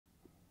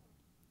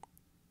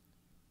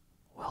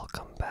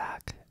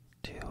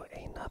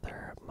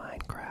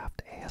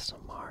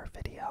ASMR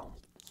video.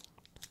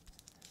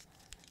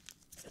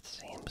 It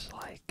seems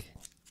like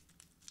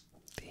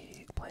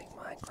the playing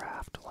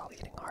Minecraft while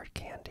eating hard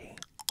candy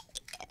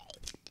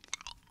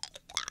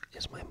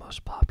is my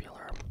most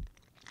popular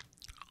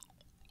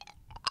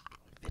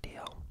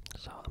video,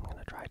 so I'm going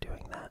to try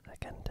doing that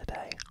again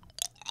today.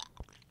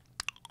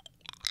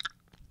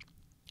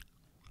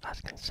 I was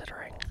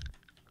considering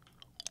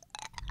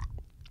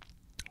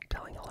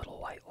telling a little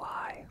white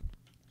lie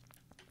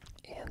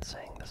and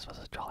saying this was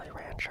a Jolly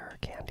Rancher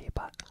candy,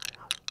 but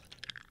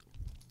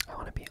I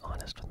want to be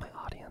honest with my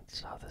audience,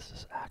 so this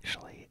is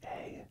actually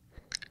a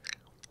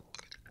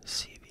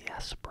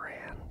CVS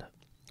brand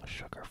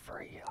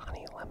sugar-free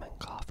honey lemon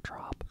cough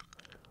drop,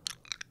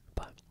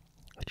 but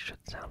it should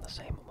sound the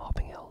same. I'm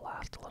hoping it'll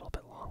last a little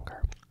bit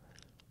longer.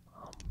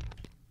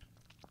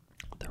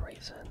 The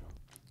reason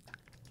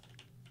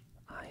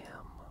I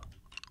am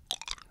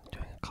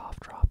doing a cough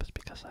drop is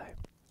because I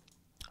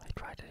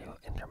try to do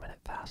intermittent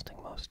fasting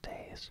most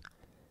days,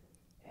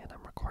 and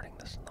I'm recording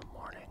this in the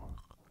morning,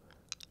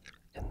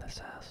 and this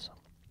has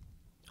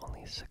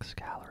only 6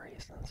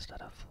 calories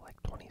instead of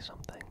like 20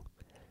 something.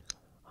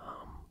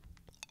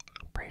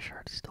 I'm pretty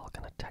sure it's still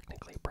gonna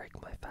technically break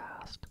my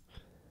fast,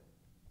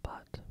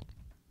 but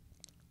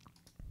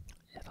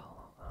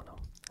it'll, I don't know,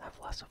 have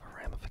less of a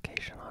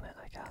ramification on it,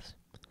 I guess.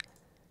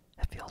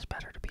 It feels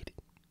better to be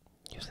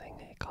using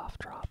a cough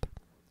drop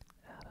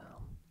at,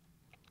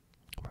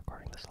 I'm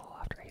recording this a little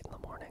after 8 in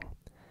the morning.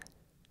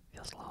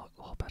 Feels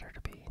a little better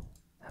to be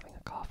having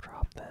a cough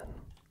drop than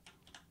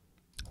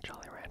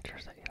Jolly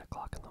Ranchers at 8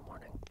 o'clock in the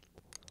morning.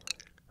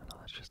 I know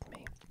that's just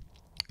me.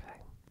 Okay.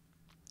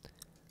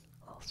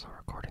 Also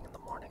recording in the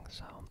morning,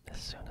 so as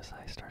soon as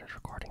I started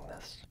recording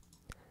this,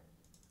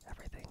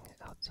 everything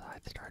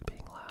outside started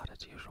being loud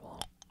as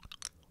usual.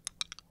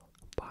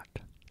 But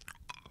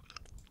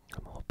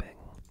I'm hoping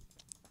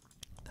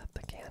that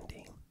the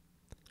candy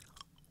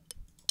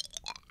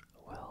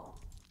will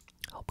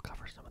help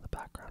cover some of the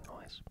background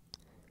noise.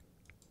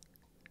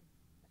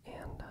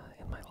 And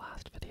in my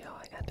last video,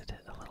 I ended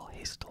it a little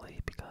hastily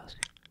because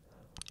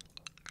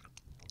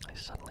I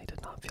suddenly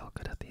did not feel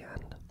good at the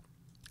end.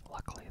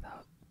 Luckily,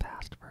 that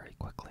passed very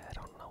quickly. I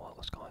don't know what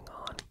was going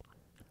on.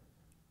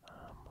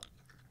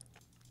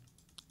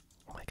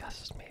 My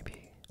guess is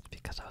maybe it's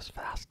because I was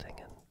fasting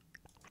and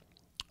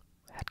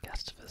had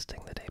guests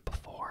visiting the day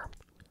before,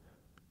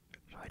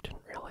 so I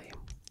didn't really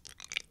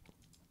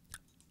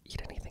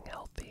eat anything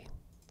healthy.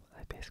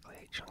 I basically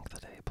ate junk the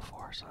day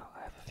before, so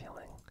I have a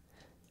feeling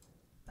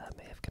that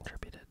may have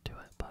contributed to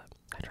it, but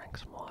I drank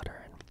some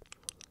water and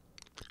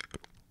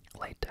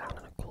laid down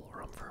in a cool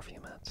room for a few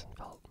minutes and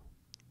felt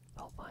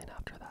fine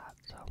after that,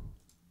 so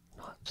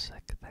not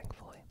sick,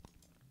 thankfully.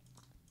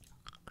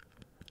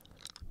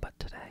 But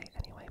today,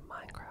 anyway,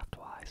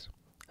 Minecraft-wise,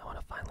 I want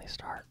to finally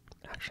start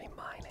actually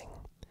mining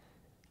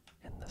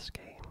in this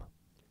game.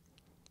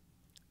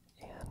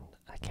 And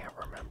I can't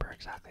remember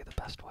exactly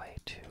the best way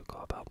to go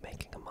about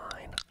making a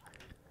mine,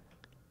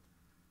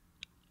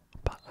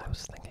 but I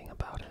was thinking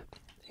about it,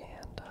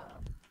 and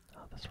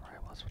oh, that's where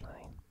I was when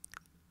I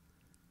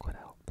quit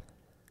out.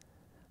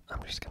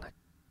 I'm just gonna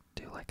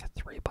do like a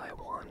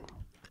 3x1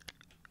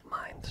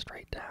 mine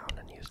straight down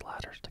and use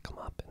ladders to come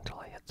up until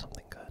I hit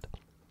something good.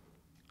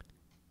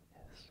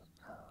 Is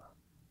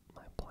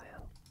my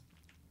plan.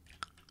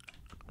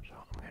 So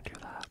I'm gonna do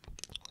that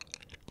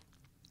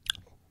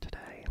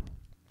today,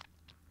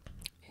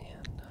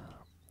 and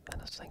then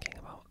I was thinking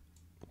about,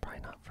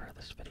 probably not for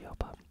this video,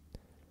 but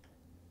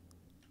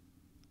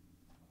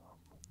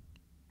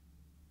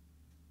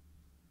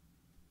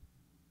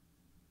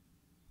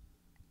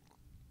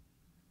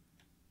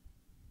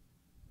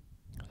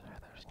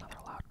there's another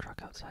loud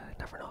truck outside. I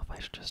never know if I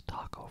should just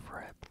talk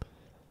over it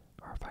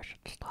or if I should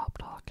stop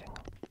talking,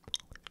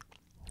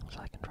 so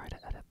I can try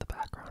to edit the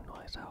background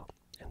noise out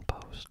in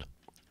post.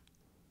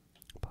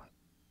 But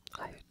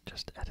I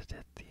just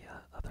edited the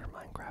other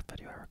Minecraft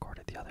video I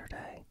recorded the other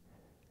day,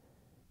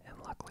 and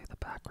luckily the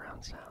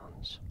background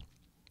sounds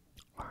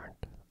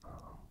aren't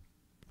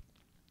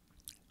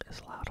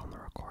as loud on the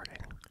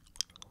recording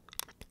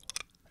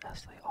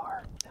as they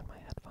are in my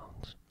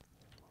headphones.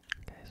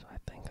 Okay, so I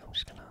think I'm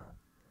just gonna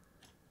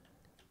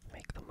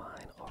make the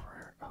mine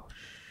over. Oh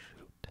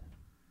shoot.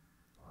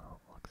 Well,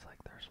 looks like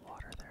there's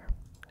water there.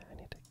 I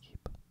need to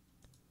keep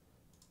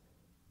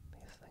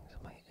these things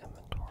in my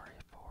inventory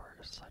for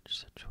such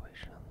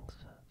situations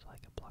so I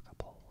can plug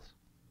up holes.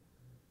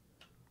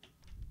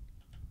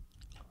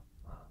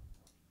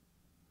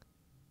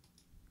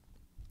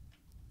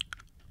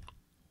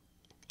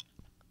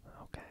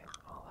 Okay,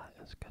 well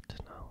that is good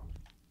to know.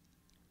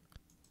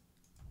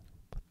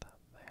 Put that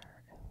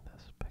there, and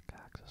this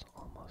pickaxe is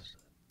almost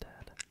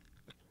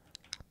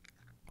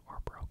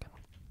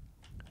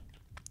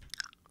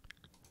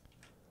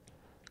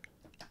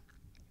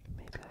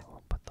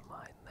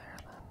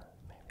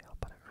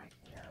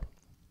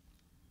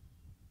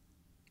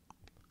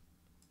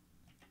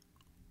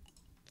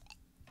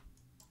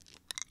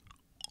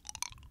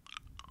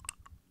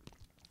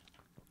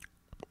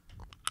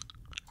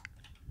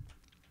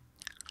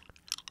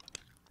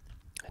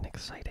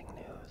exciting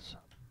news.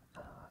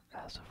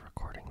 As of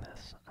recording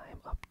this, I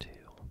am up to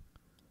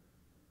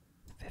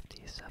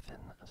 57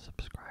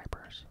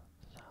 subscribers.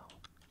 So,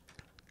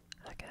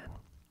 again,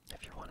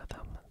 if you're one of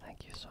them,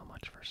 thank you so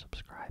much for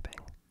subscribing.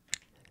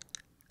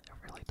 It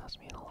really does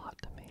mean a lot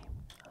to me.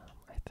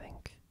 I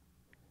think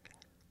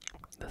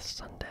this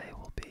Sunday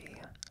will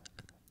be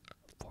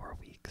 4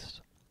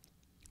 weeks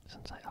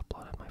since I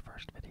uploaded my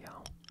first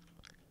video.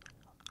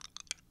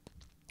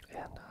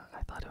 And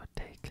I thought it would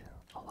take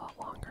a lot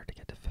longer to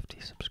get to 50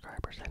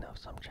 subscribers. I know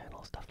some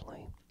channels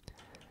definitely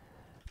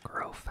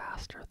grow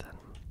faster than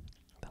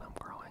I'm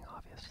growing,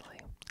 obviously,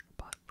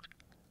 but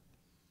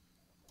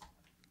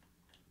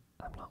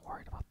I'm not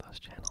worried about those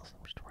channels.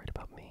 I'm just worried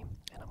about me,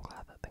 and I'm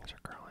glad that things are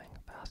growing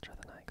faster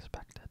than I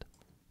expected.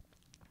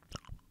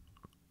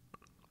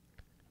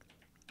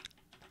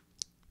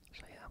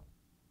 So yeah,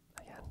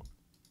 again,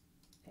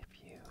 if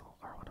you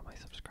are one of my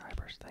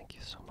subscribers, thank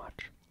you so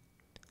much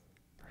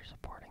for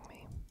supporting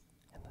me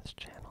in this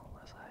channel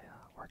as I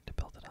work to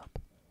build it up.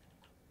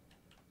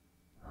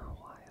 Oh,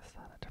 why is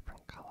that a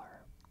different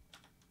color?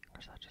 Or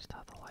is that just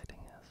how the lighting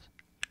is?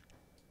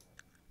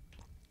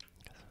 I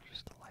guess it's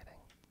just the lighting.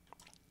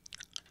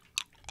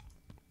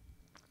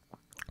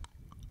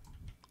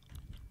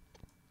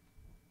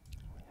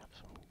 We have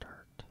some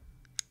dirt.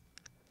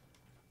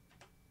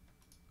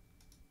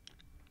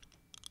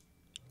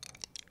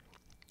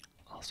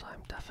 Also,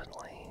 I'm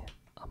definitely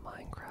a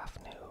Minecraft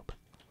noob.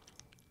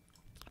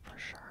 For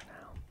sure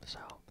now. So,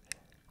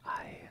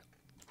 I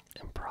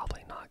am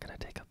probably not going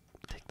to take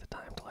the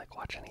time to like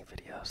watch any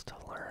videos to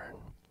learn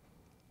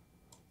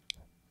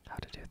how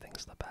to do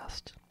things the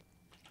best.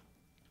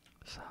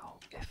 So,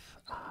 if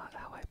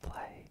how I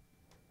play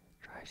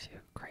drives you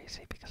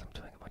crazy because I'm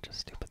doing a bunch of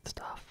stupid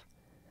stuff,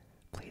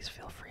 please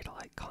feel free to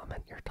like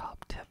comment your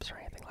top tips or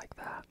anything like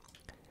that.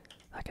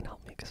 That can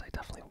help me because I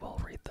definitely will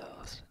read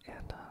those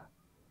and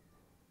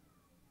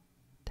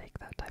take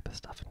that type of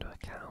stuff into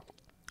account.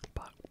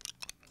 But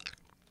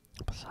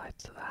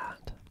besides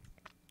that,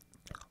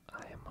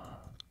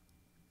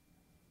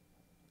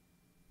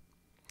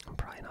 I'm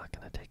probably not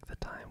going to take the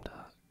time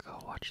to go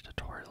watch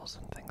tutorials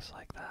and things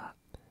like that.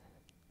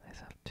 I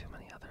just have too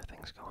many other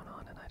things going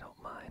on, and I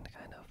don't mind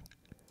kind of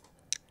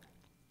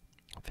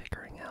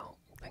figuring out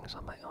things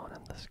on my own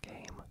in this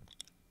game.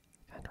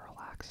 Kind of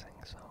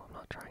relaxing, so I'm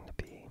not trying to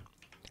be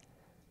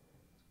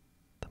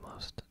the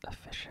most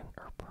efficient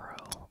or pro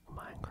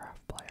Minecraft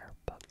player,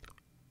 but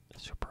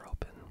super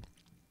open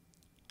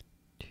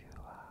to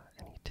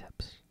any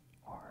tips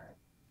or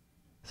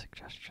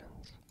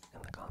suggestions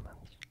in the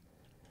comments.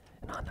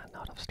 And on that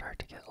note, I've started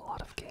to get a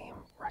lot of game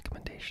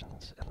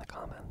recommendations in the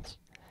comments,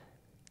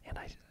 and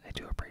I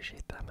do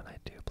appreciate them, and I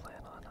do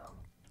plan on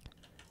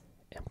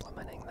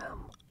implementing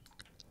them.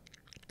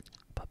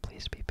 But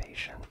please be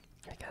patient.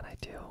 Again, I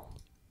do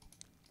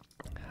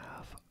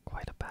have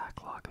quite a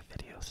backlog of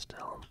videos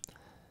still.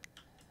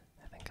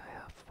 I think I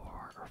have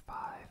 4 or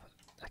 5.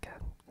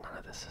 Again, none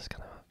of this is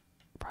gonna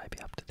probably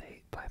be up to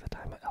date by the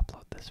time I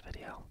upload this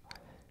video.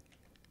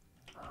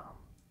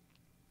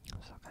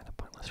 So kind of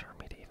pointless for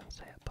me to even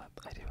say it, but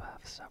I do have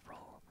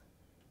several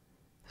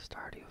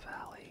Stardew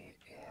Valley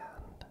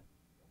and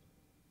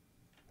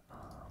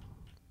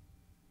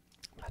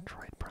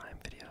Metroid Prime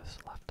videos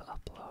left to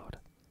upload.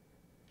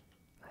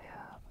 I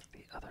have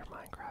the other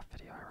Minecraft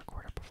video I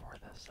recorded before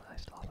this that I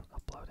still haven't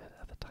uploaded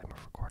at the time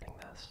of recording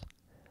this.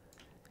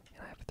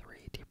 And I have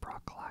 3 Deep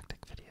Rock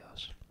Galactic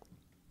videos.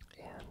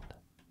 And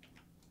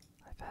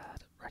I've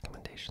had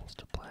recommendations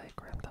to play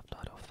Grand Theft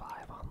Auto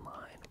 5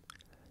 online,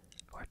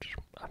 which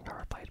I've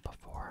never played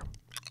before.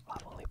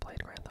 I've only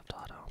played Grand Theft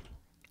Auto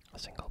a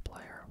single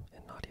player,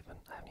 and I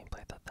haven't even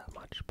played that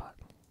much, but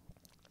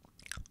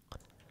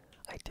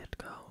I did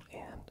go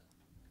and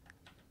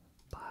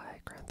buy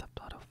Grand Theft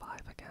Auto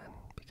 5 again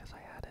because I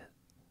had it.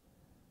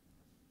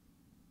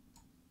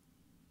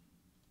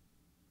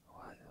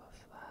 What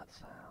was that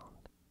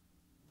sound?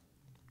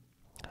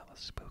 That was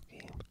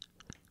spooky.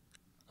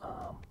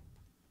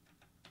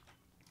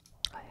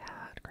 I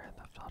had Grand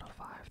Theft Auto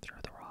 5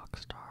 through the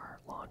Rockstar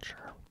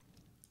launcher,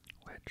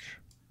 which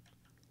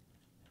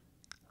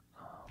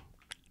I'm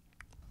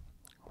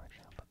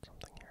actually gonna put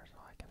something here so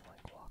I can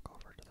like walk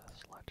over to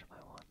this ledge if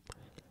I want.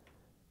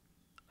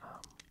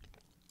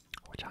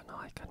 Which I know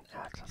I couldn't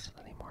access it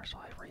anymore, so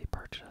I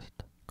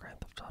repurchased Grand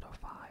Theft Auto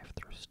 5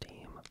 through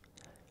Steam.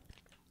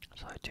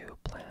 So I do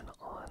plan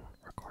on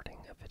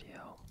recording a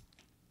video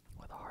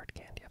with a hard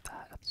candy of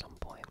that at some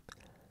point.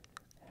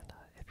 And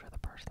if you're the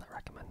person that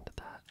recommended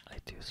that, I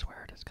do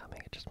swear it is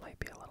coming. It just might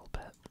be a little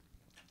bit.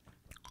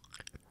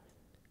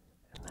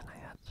 And then I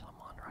had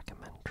someone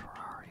recommend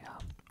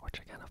Terraria, which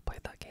again, I've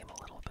played that game a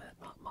little bit,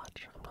 not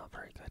much. I'm not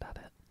very good at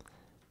it.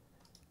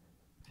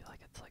 I feel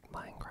like it's like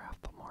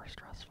Minecraft, but more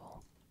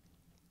stressful.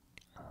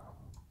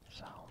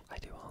 So I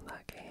do own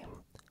that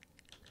game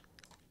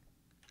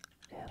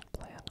and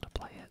plan to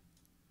play it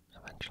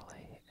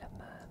eventually. And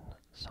then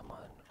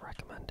someone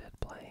recommended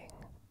playing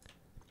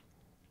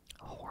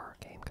a horror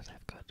game because they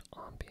have good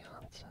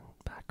ambiance and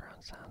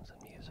background sounds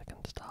and music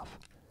and stuff.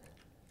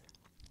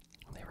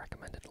 They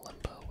recommended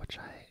Limbo, which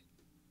I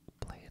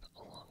played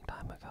a long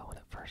time ago when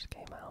it first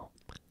came out.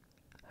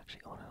 I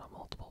actually own it on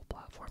multiple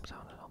platforms. I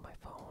own it on my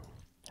phone,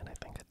 and I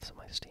think it's in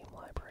my Steam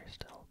library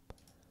still.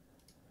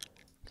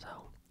 So,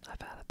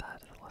 I've added that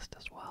to the list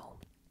as well.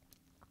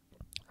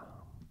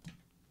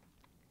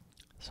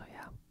 So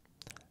yeah,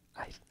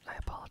 I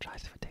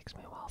apologize if it takes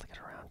me a while to get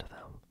around to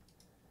them,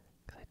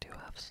 because I do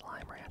have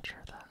Slime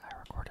Rancher that I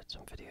recorded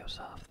some videos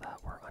of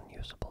that were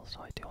unusable, so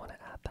I do want to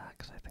add that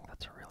because I think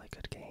that's a really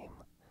good game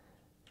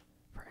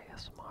for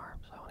ASMR,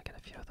 so I want to get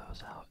a few of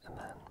those out. And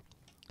then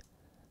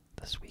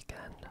this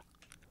weekend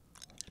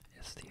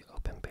is the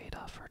open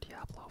beta for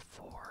Diablo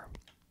 4,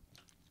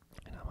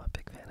 and I'm a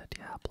big fan of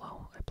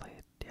Diablo. I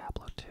played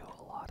Diablo 2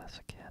 a lot as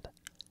a kid.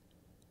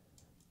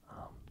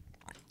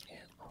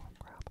 And, oh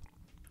crap.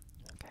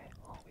 Okay,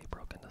 well, we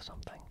broke into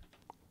something.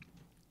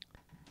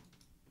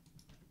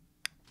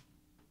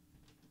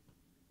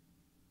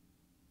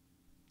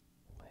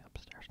 My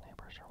upstairs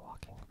neighbors are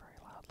walking very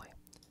loudly.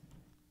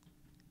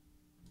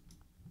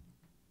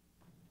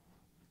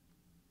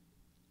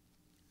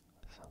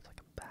 Sounds like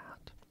a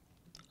bat.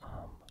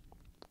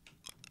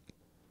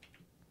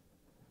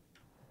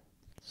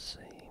 Let's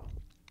see.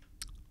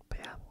 But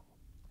yeah,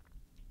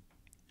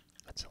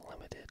 it's a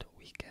limited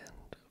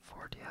weekend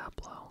for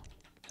Diablo,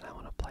 and I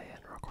want to play it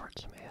and record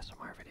some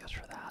ASMR videos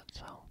for that,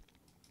 so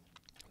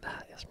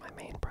that is my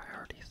main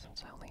priority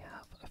since I only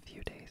have a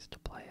few days to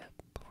play it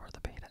before the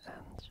beta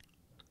ends.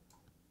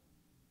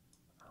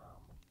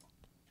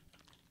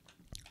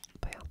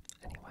 But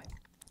yeah, anyway,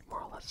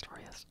 moral of the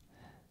story is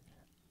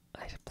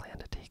I plan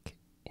to take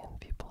in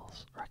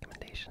people's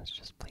recommendations.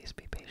 Just please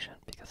be patient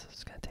because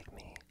it's going to take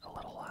me a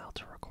little while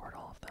to record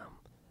all of them.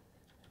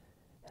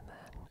 And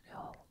then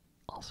it'll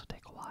also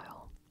take a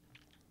while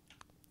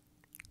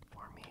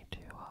for me to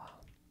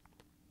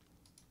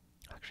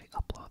actually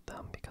upload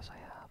them because I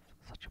have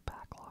such a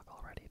backlog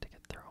already to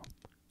get through.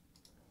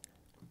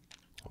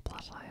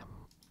 Plus I am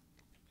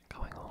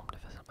going home to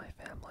visit my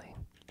family.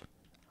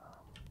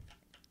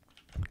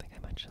 I think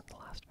I mentioned in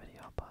the last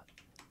video, but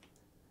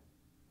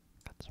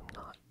got some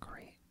not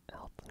great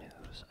health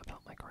news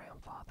about my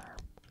grandfather.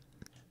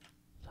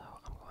 So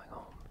I'm going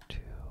home to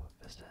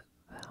visit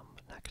them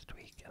next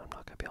week, and I'm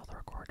not going to be able to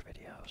record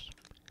videos.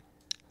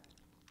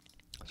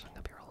 So I'm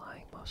going to be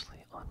relying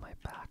mostly on my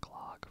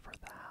backlog for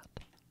that.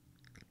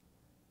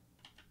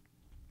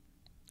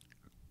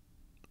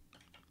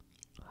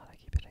 I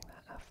keep hitting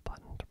that F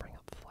button to bring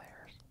up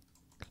flares.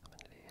 I'm an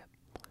idiot.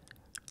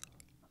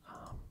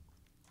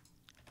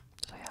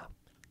 So yeah,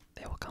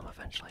 they will come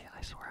eventually.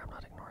 I swear I'm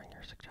not ignoring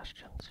your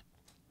suggestions.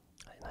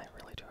 And I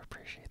really do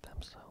appreciate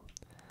them, so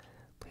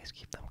please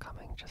keep them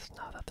coming. Just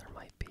know that there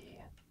might be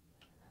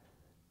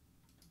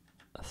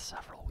a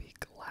several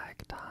week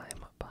lag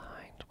time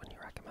behind when you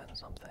recommend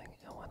something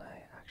and when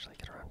I actually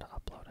get around to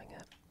uploading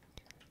it.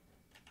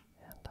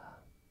 And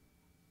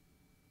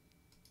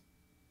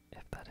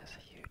if that is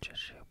a huge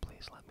issue,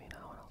 please let me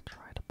know and I'll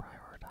try to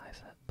prioritize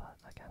it. But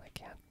again, I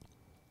can't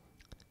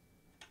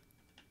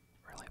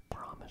really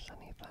promise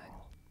anything.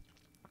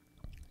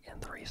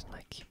 And the reason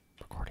I keep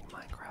recording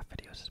Minecraft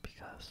videos is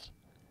because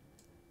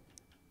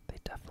they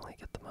definitely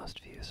get the most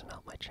views and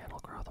help my channel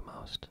grow the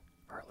most,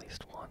 or at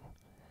least one.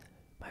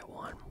 My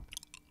one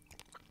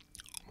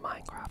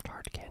Minecraft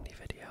hard candy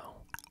video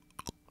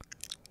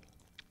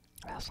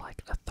has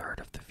like a third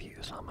of the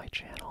views on my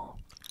channel,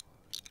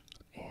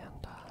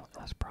 and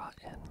has brought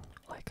in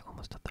like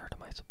almost a third of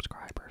my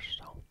subscribers,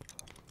 so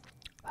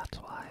that's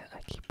why I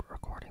keep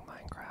recording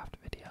Minecraft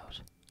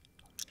videos.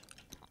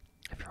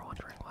 If you're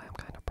wondering why I'm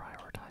kind of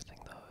prioritizing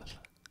those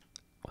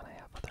when I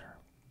have other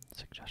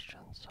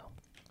suggestions, so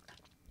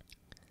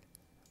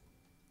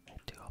I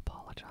do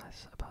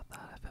apologize about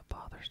that if it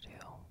bothers you,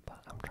 but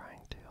I'm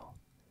trying to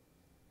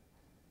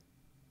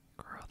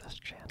grow this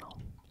channel,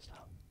 so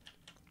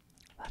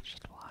that's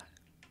just why.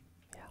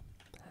 Yeah,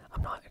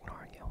 I'm not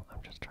ignoring you,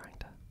 I'm just trying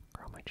to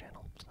grow my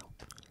channel, so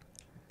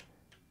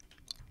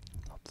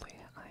hopefully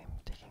I'm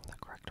taking the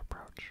correct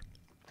approach.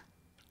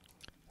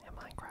 And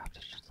Minecraft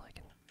is just like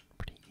a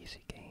pretty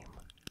easy game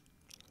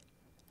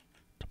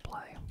to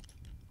play.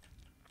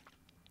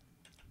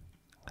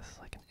 This is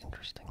like an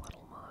interesting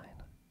little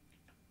mine.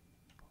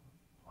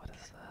 What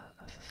is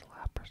that? This is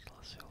lapis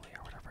lazuli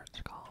or whatever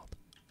it's called.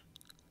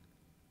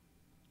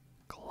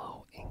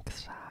 Glow ink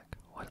sac.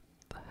 What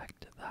the heck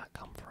did that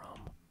come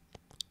from?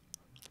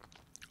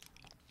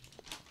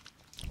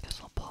 I guess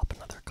I'll pop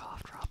another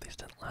cough drop. These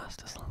didn't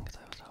last as long as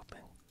I was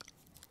hoping.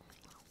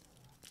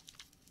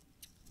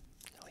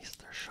 At least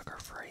they're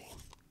sugar-free.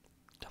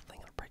 Definitely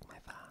gonna break my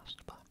fast,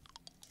 but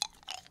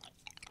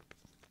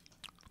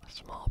a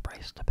small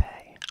price to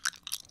pay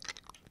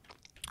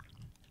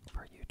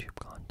for YouTube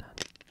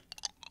content.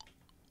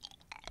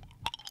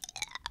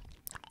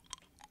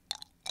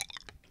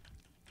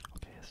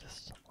 Okay,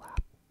 is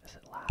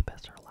it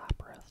lapis or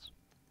lapras?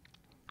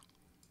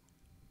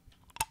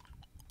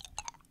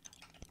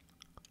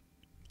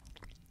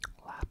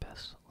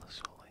 Lapis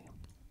lazuli,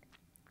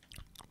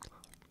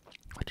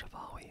 which I've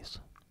always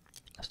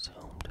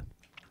assumed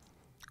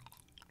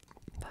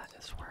that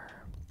is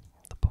where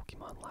the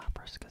Pokemon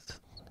Lapras gets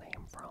its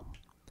name from,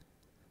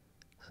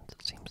 since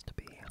it seems to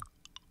be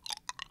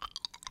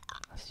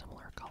a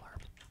similar color.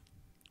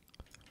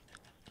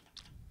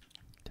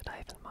 Did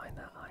I even mine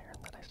that iron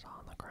that I saw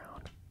on the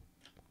ground?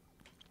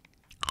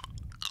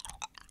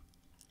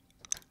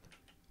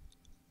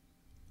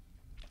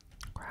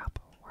 Crap,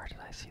 where did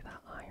I see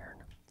that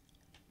iron?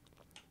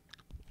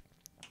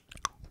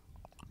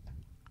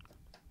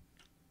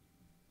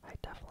 I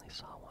definitely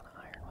saw one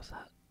iron. Was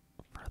that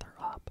further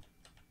up?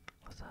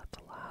 Was that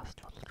the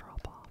last little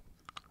drop off?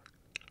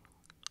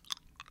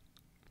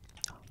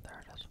 Oh,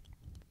 there it is.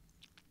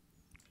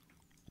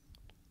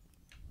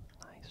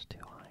 Nice 2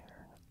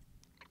 iron.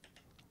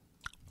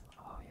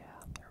 Oh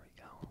yeah, there we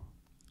go.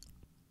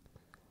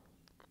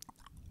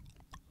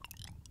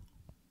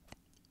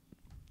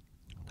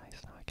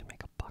 Nice, now I can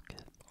make a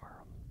bucket or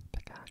a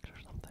pickaxe or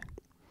something.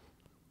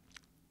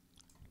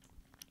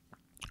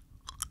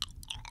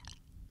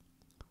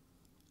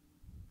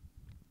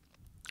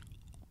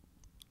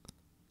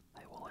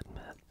 I will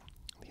admit,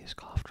 these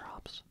cough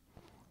drops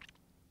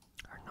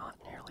are not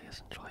nearly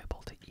as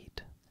enjoyable to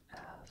eat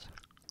as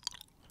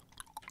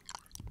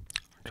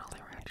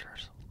Jolly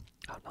Ranchers.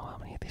 I don't know how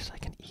many of these I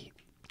can eat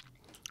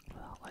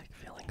without like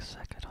feeling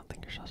sick. I don't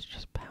think you're supposed to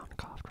just pound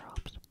cough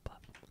drops, but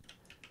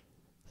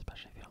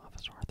especially if you don't have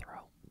a sore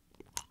throat.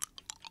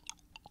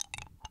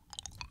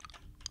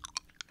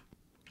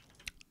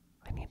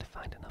 I need to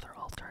find another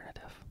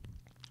alternative.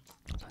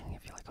 So I'm gonna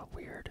give you like a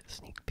weird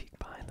sneak peek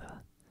behind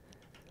the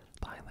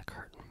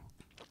curtain.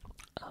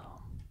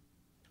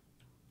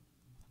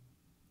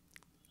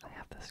 I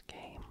have this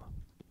game.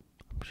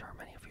 I'm sure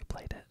many of you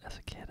played it as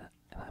a kid,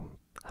 and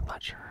I'm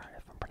not sure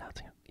if I'm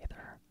pronouncing it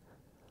either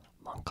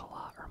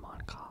Moncala or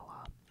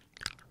Moncala,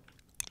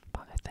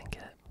 but I think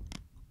it.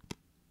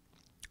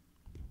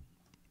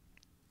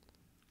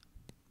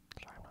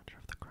 Sorry, I'm not sure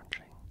if the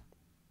crunching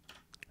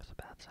is a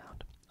bad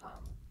sound.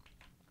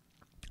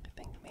 I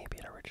think maybe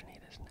it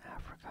originated in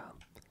Africa.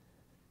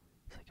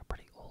 It's like a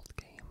pretty old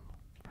game,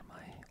 from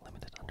my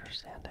limited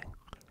understanding.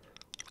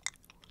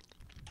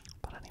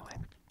 But anyway,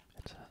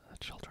 it's a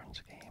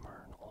children's game,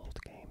 or an old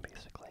game,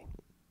 basically.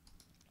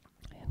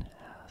 And it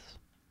has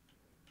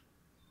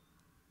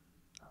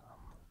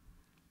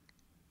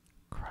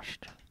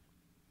crushed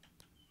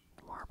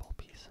marble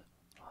pieces.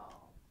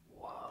 Oh,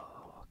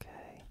 whoa,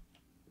 okay.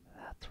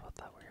 That's what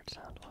that weird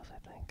sound was, I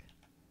think.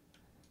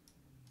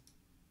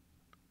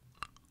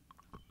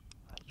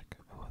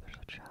 Oh, there's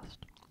a chest.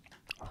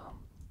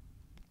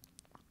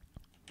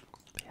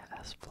 But yeah, it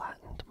has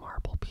flattened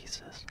marble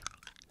pieces.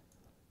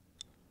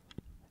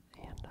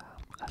 And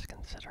I was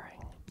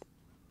considering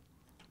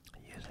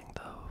using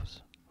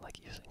those, like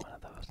using one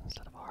of those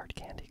instead of a hard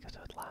candy, because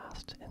it would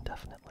last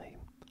indefinitely.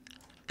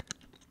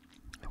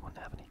 It wouldn't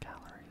have any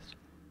calories.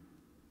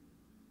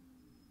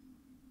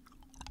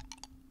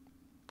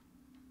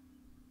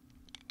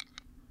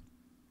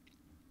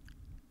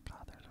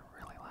 God, there's a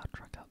really loud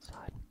truck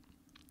outside.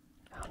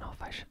 I don't know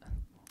if I should.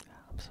 Yeah,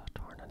 I'm so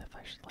torn on if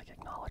I should like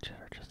acknowledge it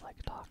or just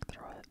like talk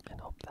through it and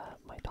hope that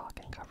my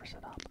talking covers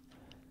it up.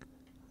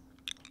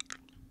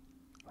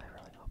 I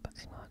really hope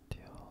it's not too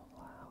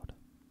loud.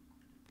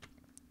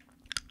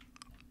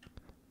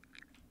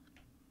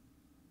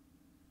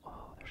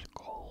 Oh, there's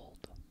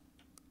gold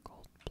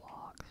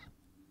blocks.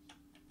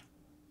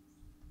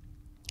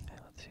 Okay,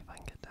 let's see if I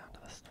can get down to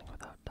this thing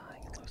without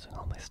dying and losing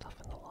all my stuff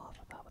in the lava.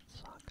 That would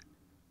suck.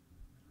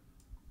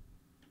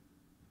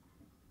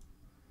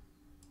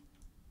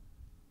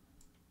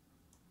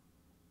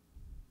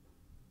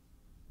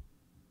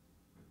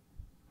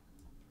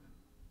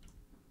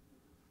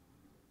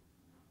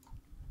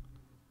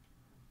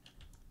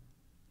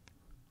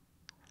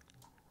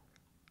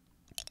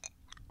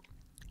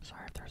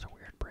 Sorry if there's a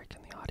weird break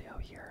in the audio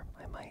here.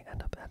 I might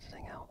end up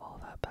editing out all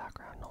that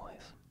background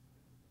noise,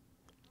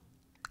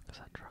 because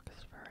that truck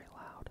is very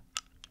loud.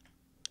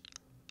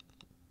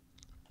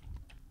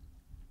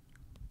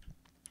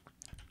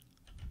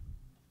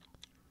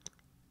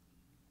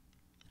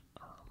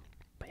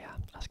 But yeah,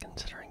 I was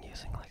considering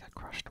using like a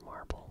crushed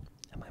marble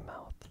in my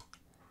mouth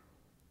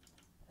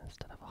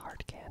instead of a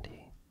hard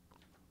candy.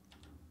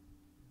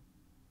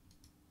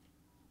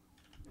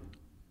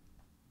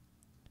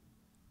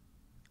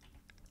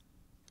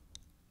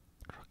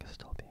 The truck is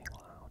still being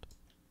loud.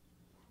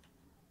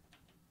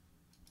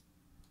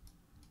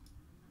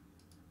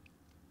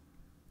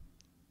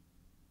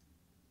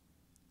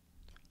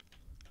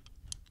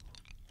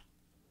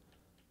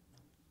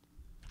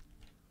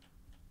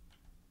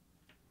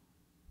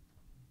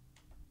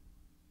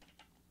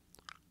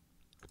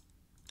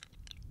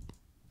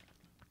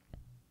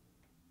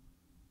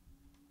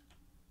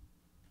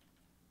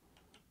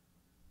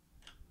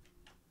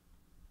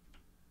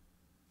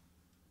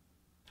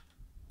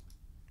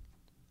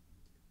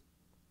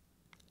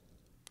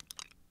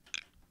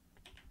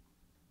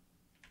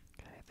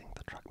 I think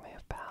the truck may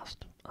have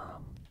passed.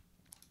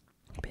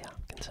 But yeah,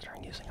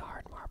 considering using a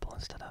hard marble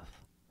instead of,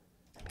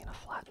 a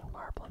flattened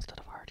marble instead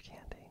of hard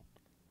candy.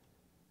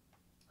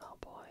 Oh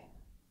boy,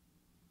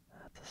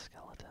 that's a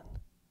skeleton.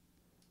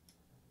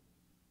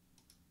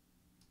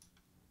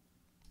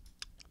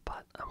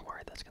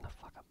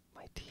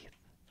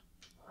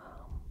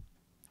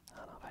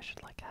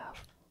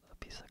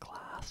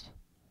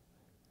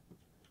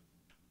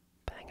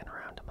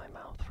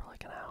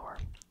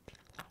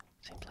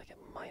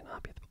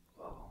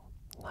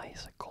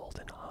 nice, a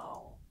golden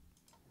hoe.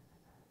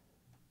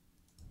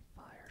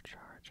 Fire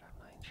charge, I'm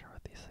not even sure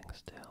what these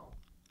things do.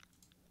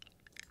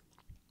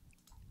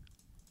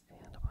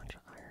 And a bunch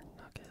of iron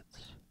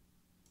nuggets.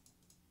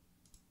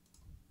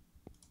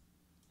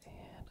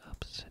 And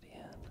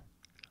obsidian.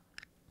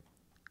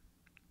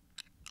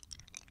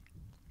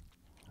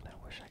 And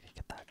I wish I could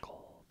get that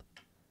gold.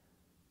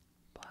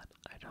 But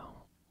I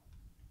don't.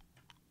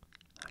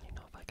 I don't even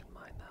know if I can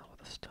mine that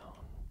with a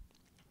stone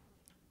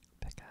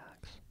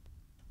pickaxe.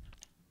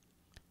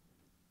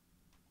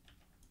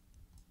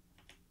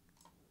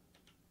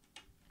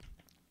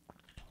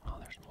 Oh,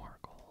 there's more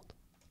gold.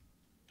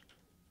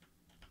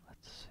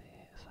 Let's see,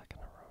 is that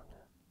gonna ruin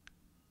it?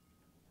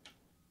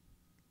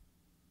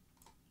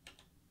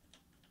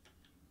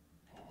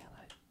 And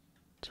I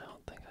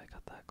don't think I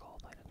got that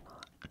gold. I did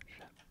not.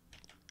 Shit.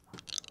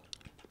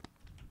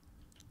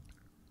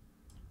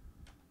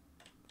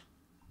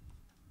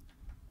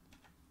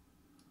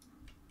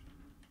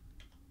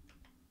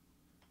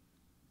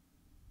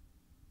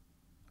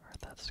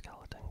 Where'd that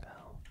skeleton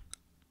go?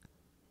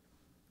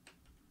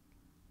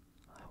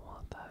 I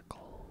want that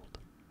gold.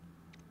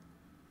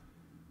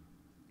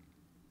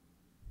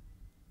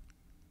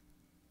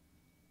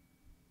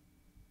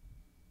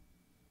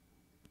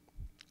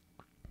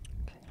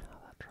 Okay, now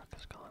that truck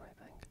is gone, I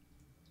think.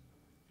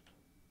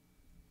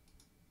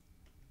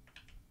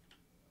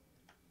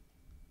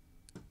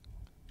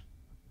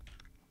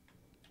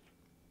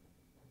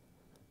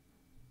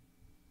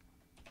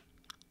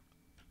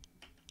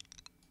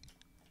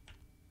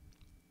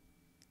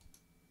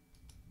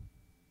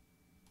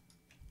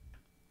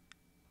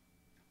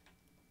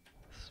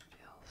 This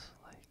feels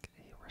like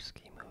a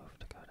risky move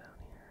to go down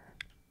here.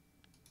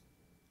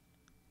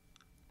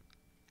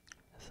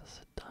 Is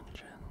this a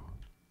dungeon?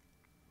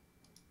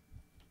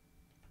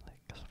 Like,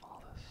 because of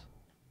all this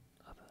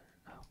other...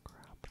 oh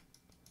crap.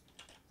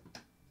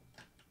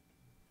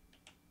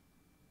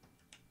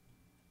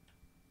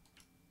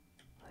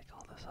 Like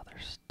all this other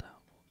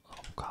stuff.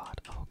 Oh god,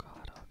 oh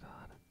god, oh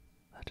god.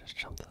 That just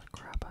jumped the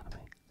crap out of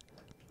me.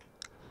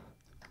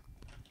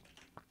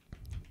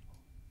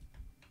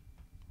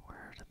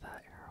 Where did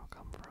that arrow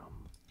come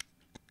from?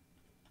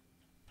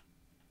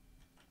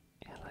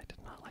 And I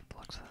did not like the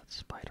looks of that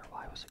spider.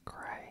 Why was it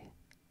gray?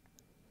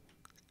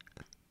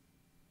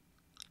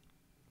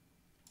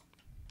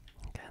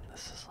 Again,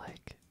 this is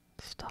like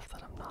stuff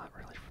that I'm not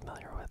really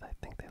familiar with. I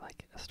think they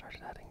like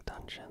started adding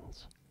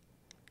dungeons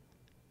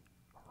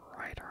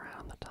right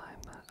around the time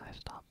that I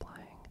stopped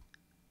playing.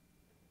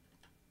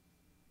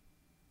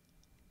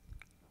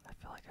 I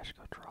feel like I should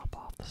go drop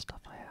off the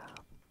stuff I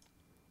have.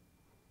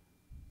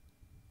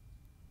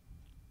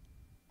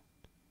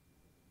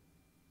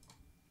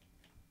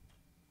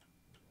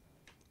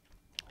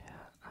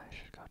 Yeah, I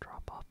should go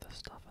drop off this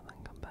stuff and then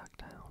come back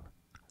down.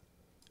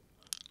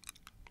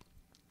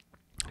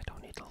 I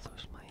don't need to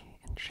lose my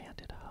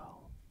enchanted hoe.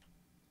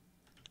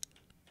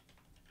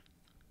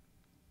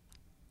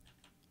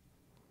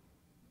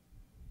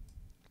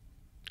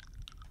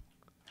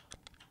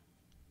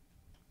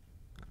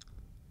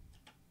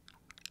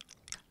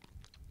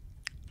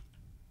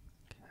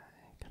 Okay,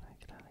 can I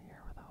get out of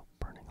here without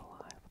burning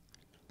alive?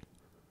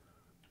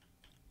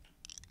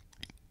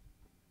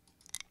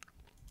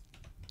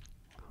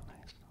 Oh,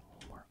 nice. A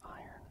little more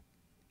iron.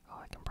 Oh,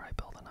 I can probably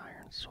build an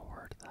iron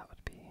sword. That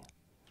would be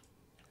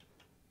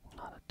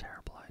not a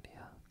terrible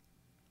idea.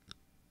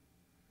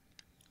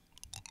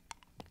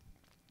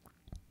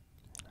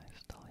 And I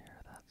still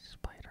hear that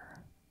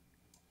spider.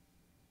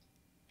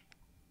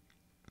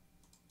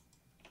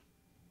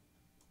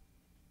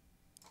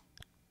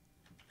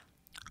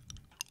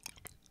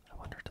 I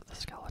wonder, do the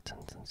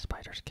skeletons and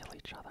spiders kill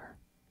each other?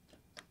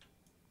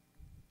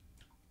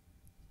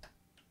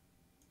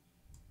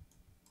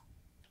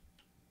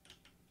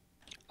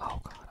 Oh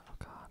god, oh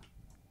god.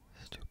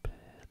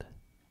 Stupid.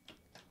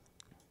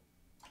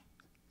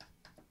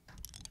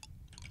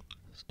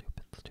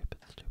 Stupid, stupid,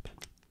 stupid.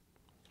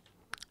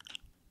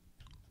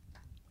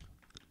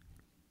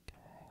 Okay,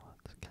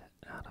 let's get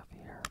out of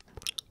here.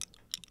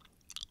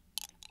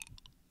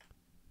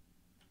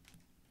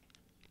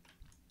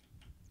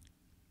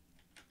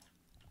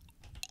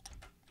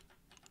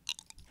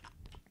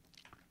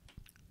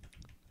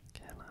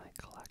 Can I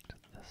collect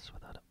this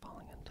without it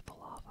falling into the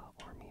lava,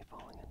 or me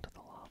falling into the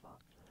lava?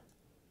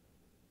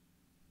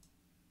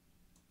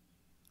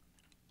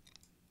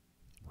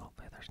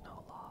 Hopefully there's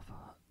no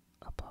lava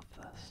above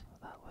this.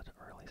 That would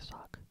really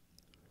suck.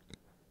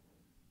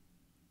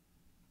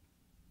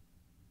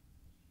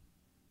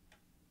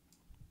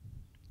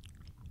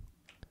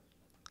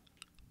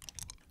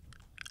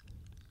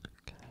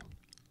 Okay.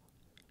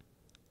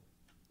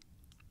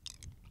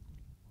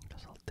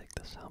 Guess I'll dig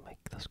this out, make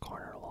this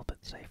corner a little bit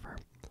safer.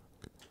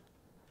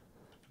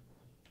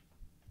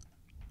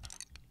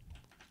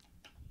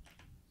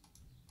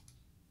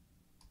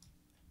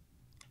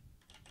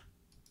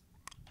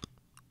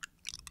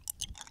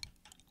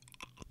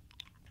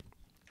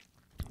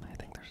 I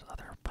think there's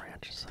other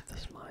branches of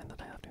this mine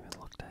that I haven't even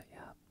looked at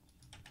yet.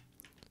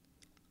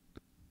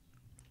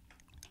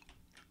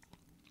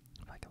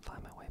 If I can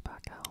find my way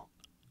back out.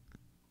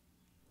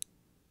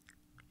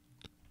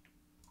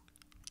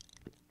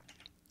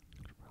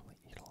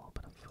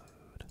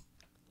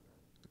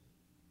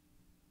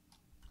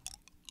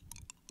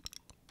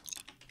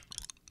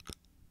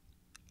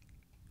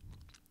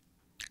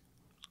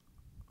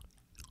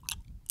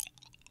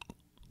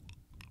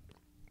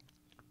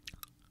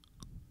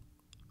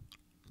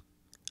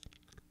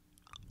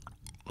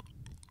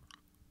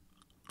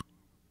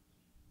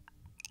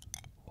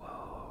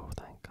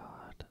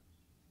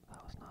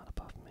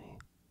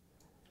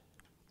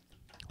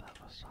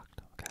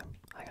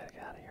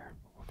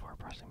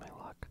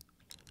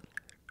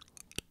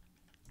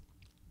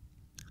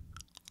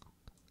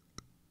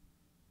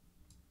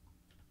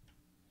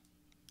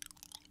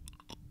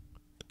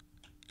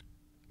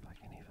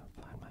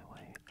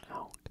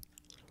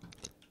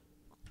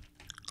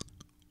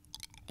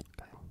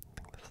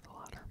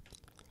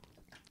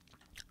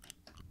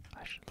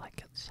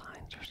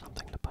 signs or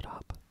something to put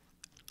up.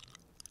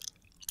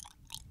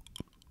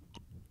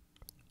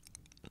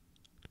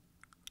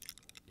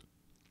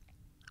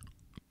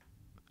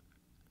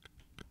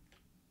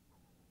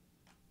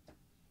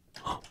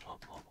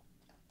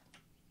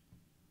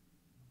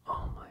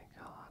 Oh my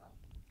god.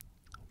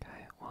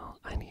 Okay, well,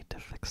 I need to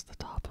fix the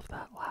top of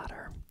that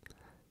ladder.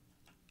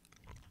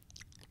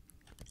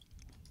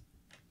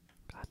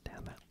 God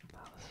damn it.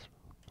 That was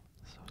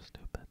so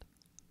stupid.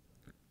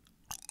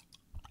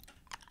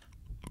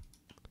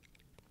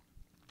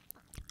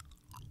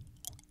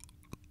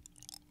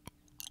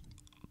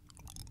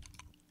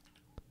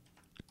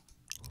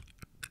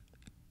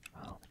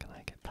 Well, can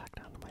I get back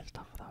down to my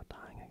stuff without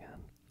dying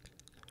again?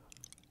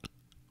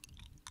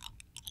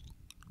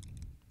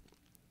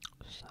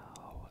 So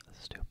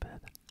stupid.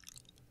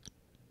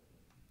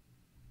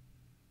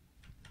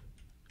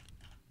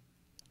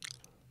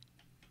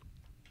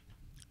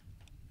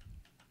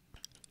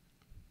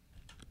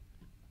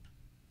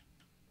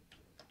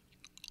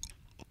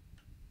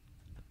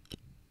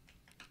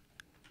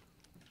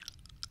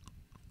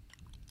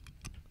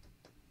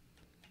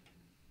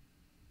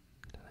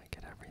 Did I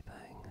get everything?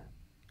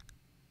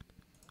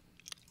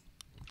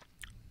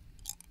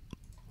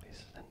 At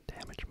least it didn't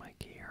damage my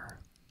gear.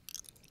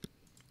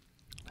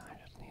 Now I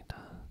just need to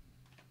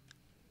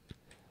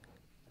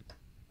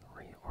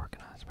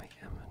reorganize my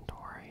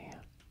inventory.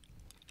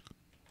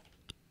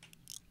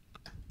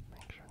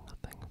 Make sure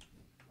nothing.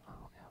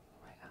 Oh, yeah,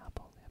 my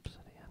apple, the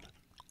obsidian.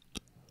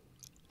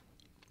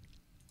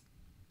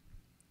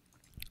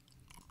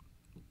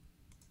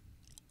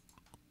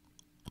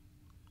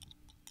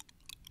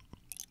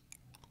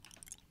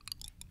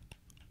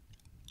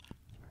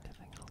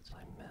 Anything else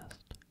I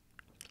missed?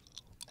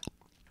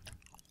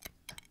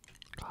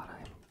 God,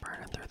 I'm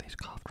burning through these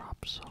cough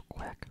drops so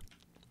quick.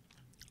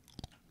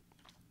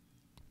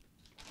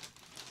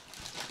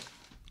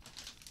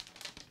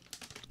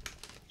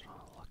 Just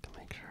want to look and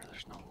make sure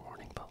there's no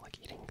warning about like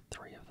eating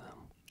 3 of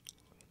them.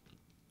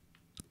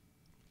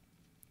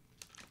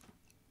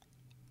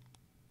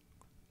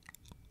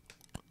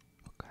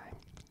 Okay,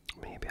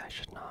 maybe I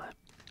should not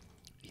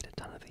eat a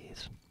ton of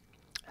these.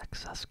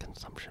 Excess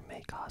consumption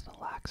may cause a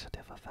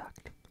laxative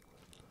effect.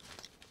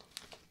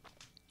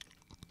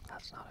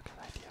 That's not a good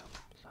idea.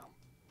 So,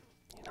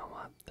 you know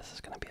what? This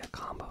is going to be a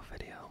combo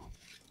video.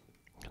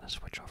 I'm going to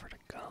switch over to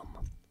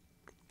gum.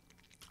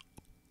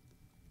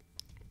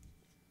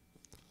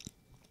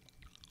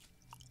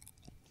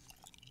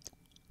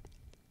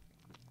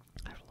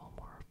 I have a little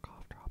more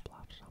cough drop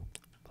left, so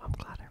I'm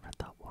glad I read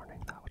that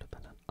warning. That would have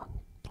been an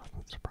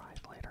unpleasant surprise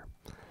later.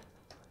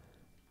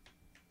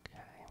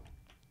 Okay.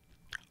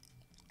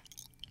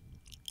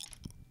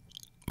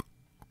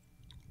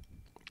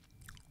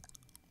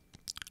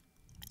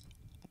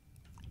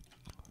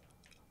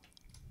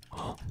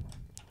 Oh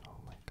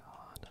my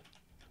god.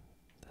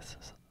 This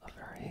is a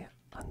very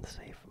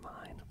unsafe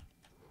mine.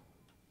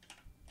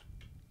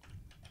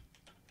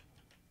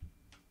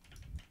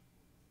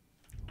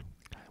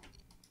 Okay.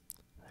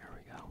 There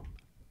we go.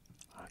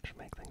 That should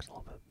make things a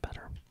little bit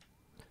better.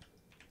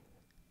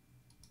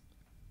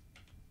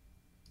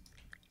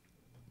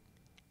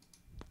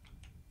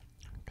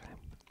 Okay.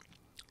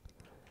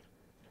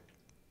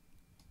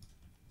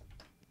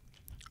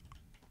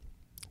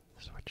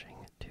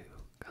 Switching to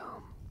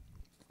gum.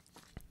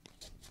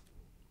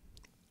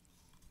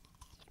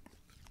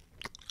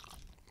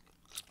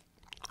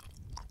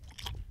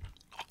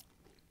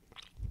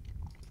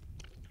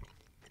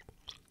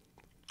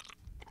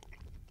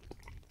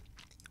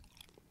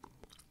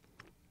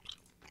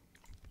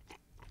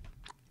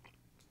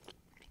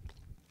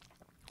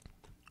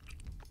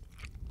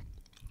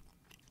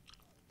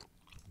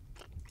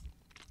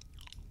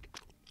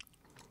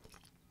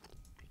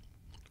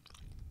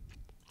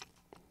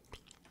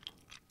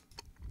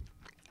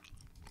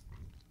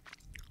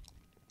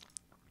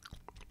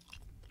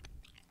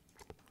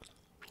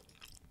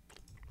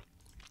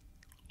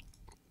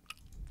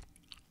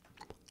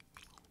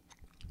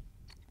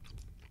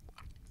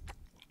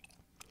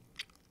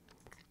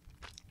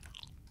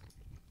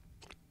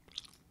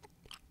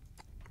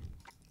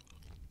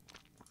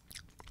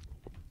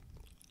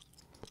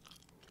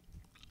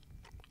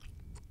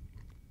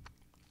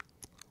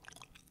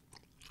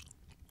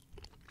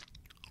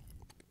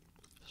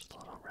 Still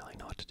don't really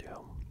know what to do.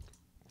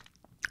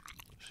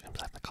 Seems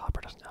like the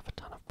copper doesn't have a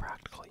ton of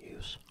practical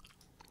use.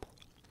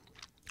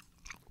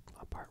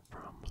 Apart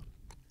from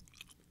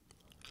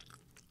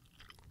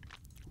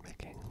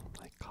making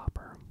like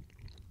copper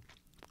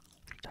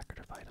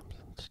decorative items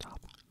and stuff.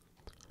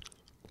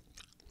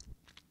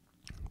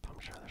 I'm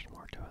sure there's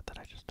more to it that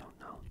I just don't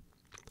know.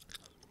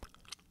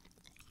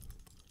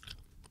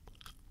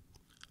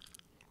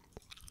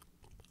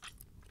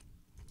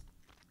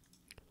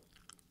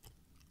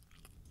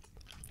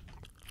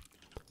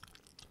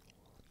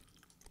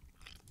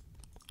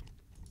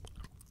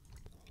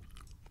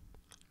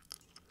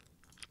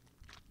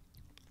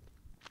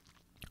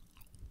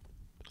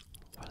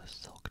 What does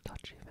Silk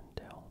Touch even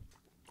do?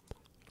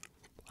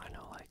 I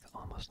know like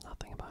almost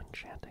nothing about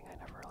enchanting. I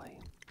never really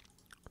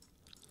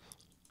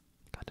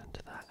got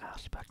into that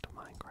aspect of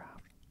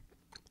Minecraft.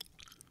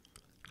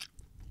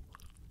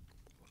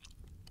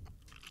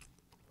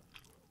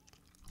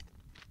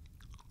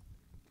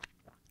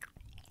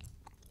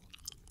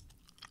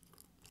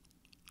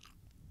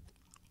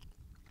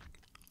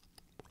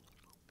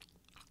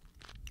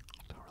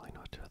 Don't really know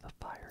what to do with the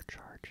fire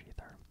charge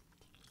either.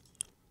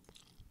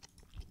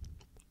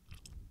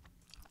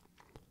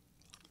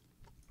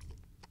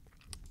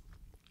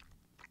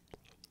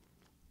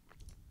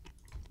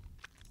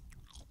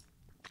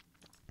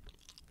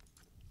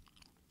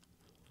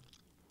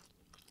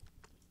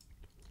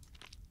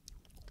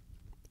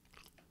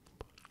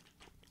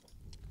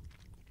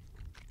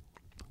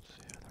 Let's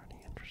see, are there any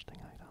interesting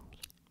items?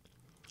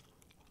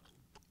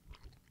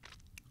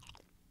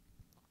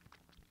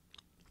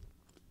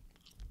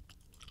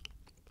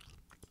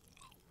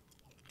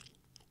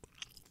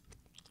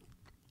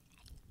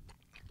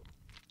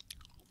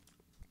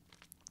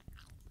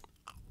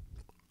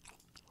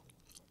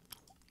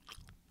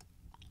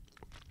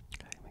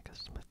 Okay, make a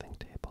smithing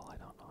table. I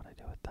don't know what I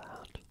do with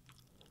that.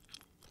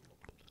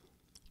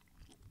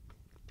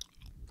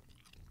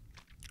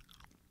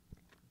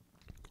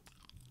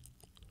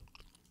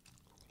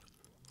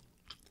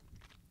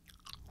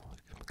 Oh, we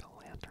can make a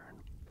lantern.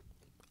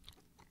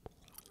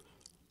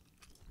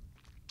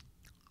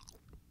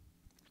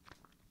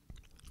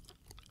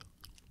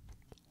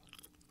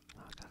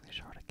 Not exactly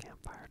sure what a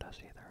campfire does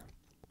either.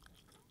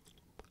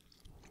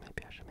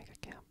 Maybe I should make a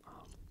camp.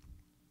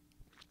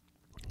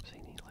 So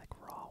you need like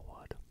raw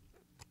wood.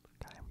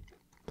 Okay.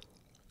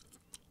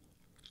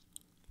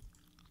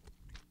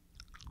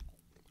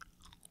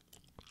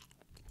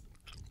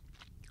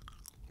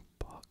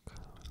 Book,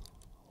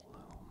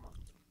 loom.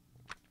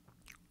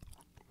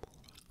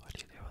 What do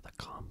you do with a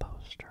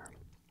composter?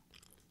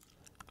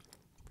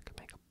 You can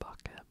make a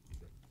bucket.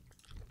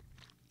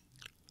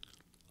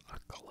 A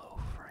glow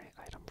frame,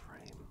 item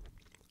frame.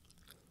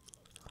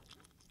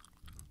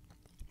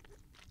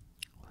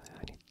 Well,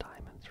 I need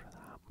diamonds for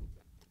that.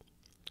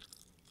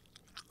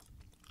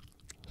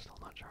 I'm still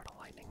not sure what a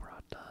lightning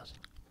rod does.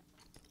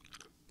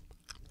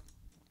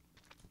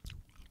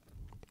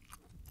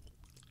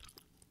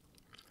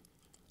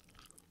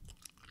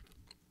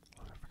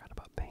 Oh, I forgot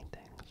about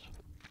paintings.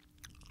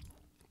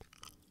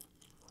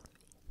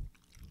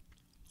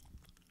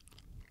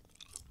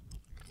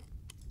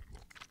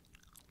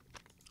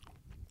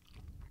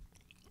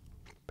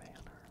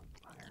 Banner,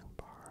 iron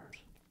bars.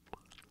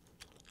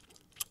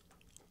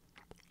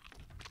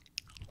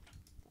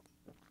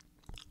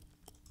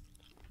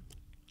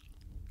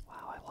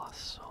 Wow, I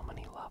lost so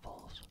many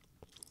levels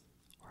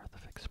worth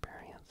of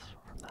experience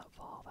from that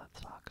fall. That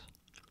sucks.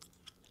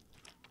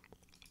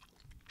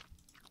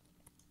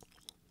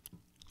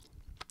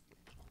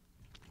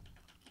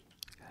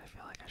 Okay, I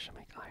feel like I should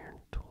make iron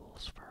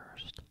tools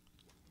first.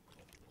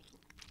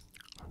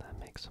 And then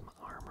make some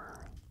armor.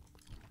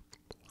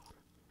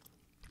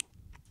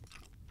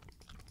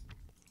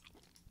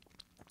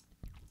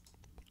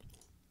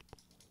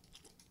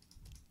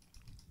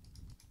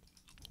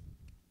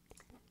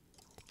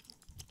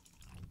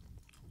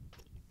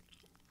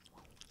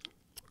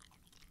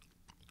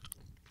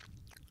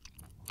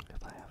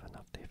 If I have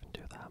enough to even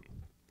do that,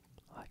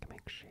 I can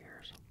make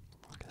shears.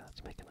 Okay,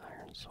 let's make an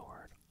iron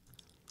sword.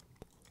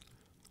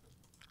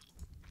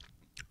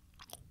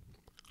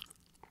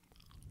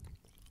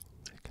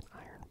 Make an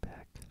iron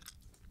pick.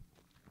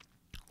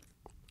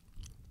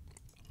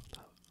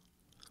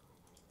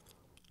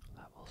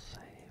 That will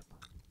save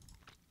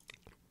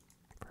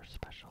for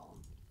special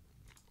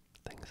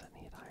things that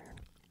need iron.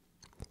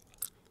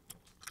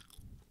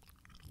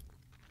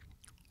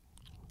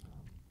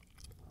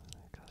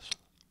 I guess.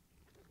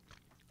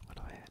 What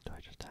do I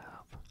just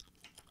have?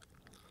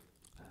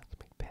 Let's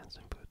make pants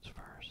and boots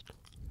first.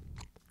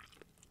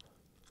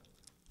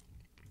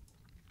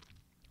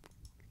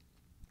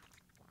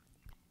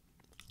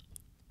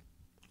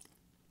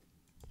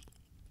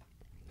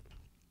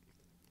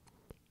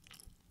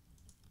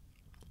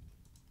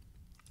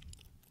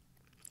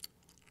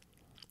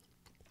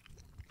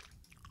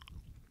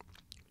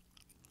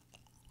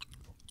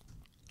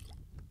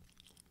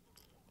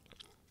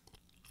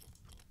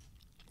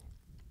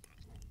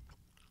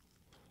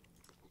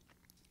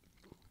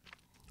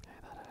 Okay,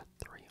 that had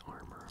 3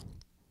 armor.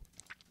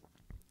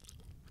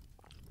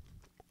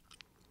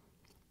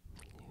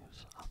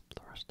 Use up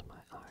the rest of my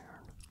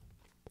iron.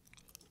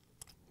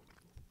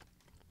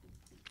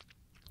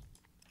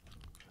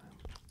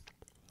 Okay.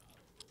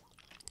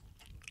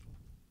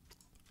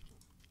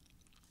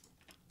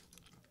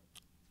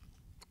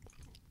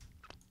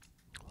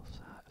 We'll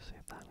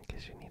save that in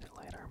case you need it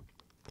later.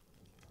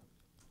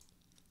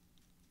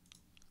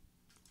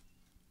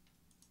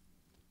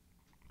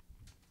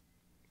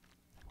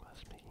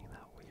 What's making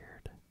that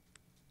weird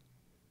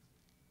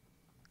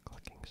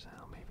clicking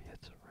sound? Maybe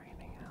it's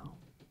raining out.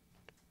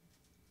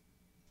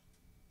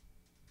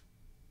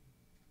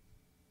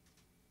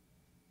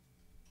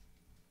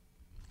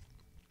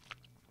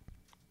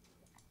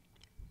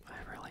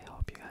 I really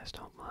hope you guys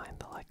don't mind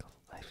the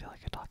I feel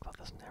like I talk about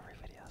this in every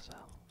video, so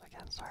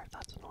again, sorry if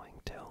that's annoying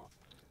too.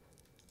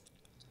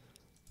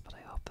 But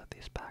I hope that the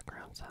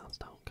background sounds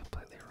don't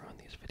completely ruin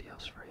these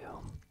videos for you.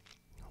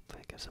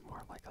 Hopefully it gives it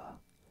more of like a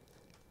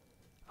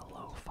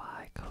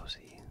lo-fi,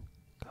 cozy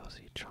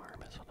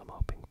charm is what I'm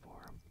hoping for,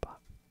 but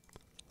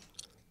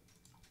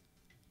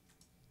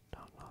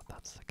don't know if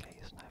that's the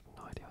case, and I have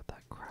no idea what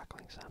that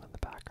crackling sound in the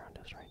background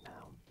is right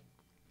now.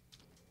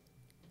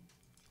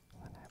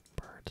 And I have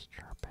birds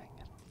chirping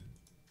and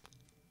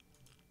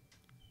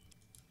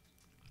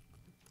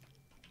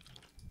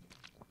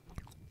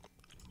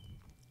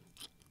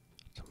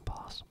it's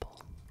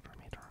impossible for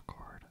me to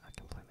record a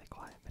completely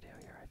quiet video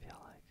here, I feel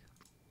like.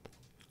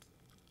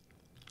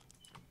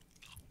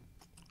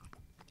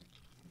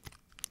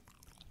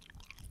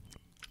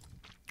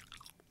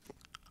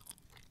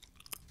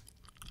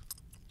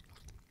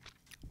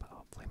 But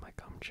hopefully my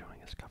gum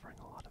chewing is covering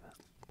a lot of it.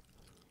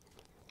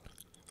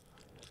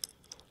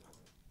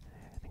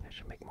 I think I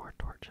should make more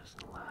torches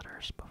and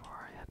ladders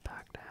before I head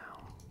back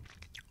down.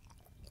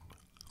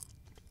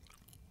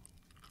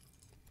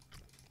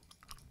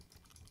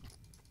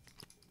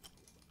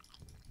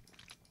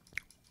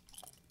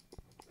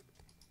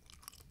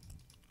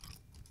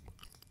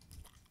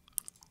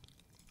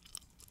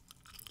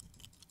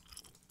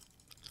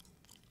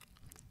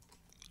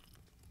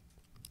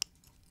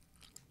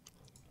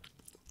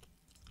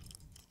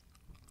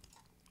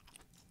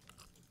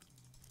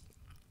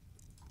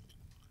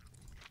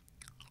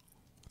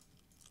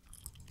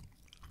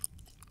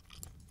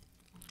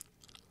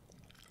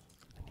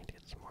 I need to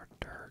get some more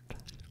dirt.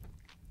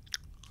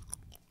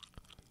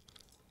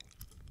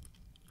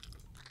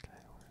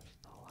 Okay, where's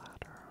the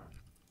ladder?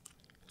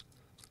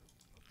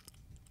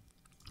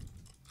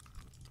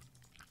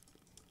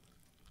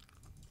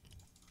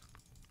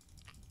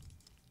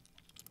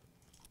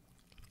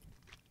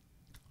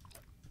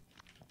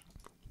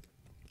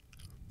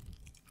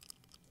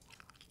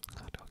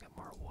 I have to go get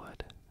more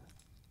wood,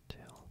 too.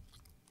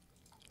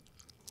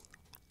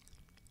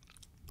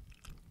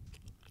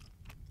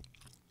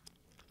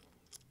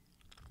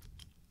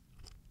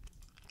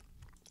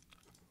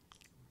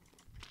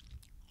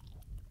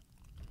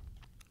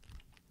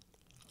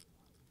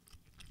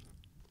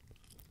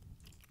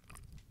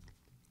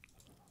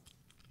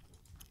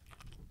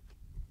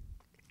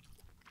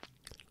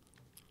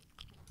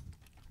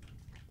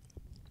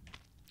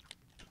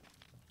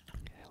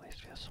 Okay, at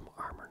least we have some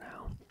armor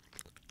now.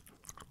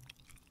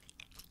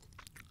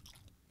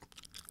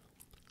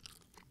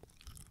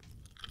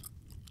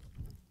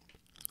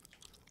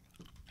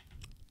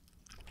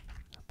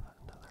 I'll put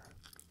another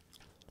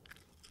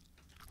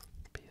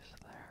piece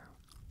there.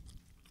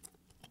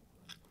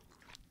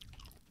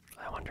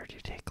 I wonder, do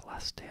you take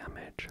less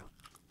damage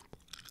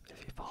if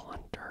you fall on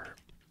dirt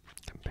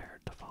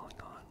compared to falling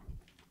on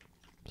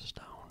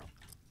stone?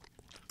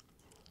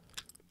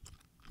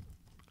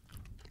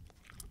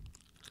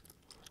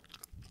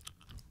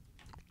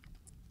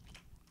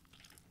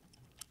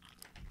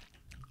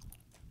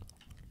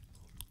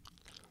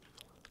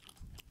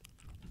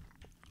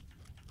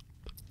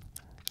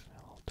 Gives me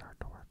a little dirt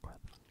to work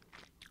with.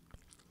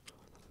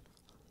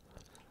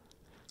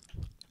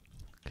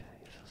 Okay,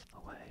 this is the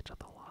way to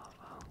the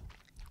lava.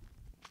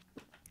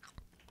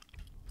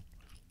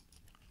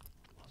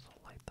 Let's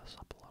light this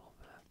up a little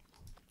bit.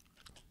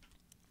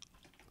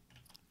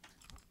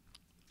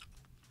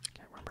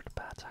 Can't remember, do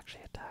bats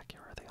actually attack you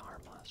or are they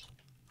harmless?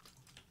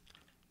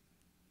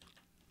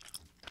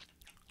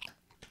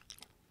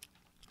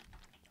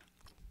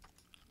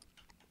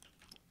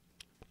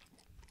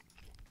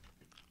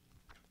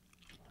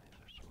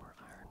 There's some more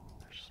iron.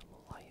 There's some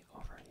light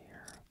over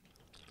here,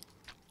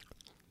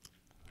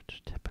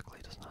 which typically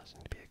does not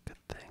seem to be a good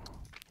thing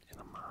in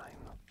a mine.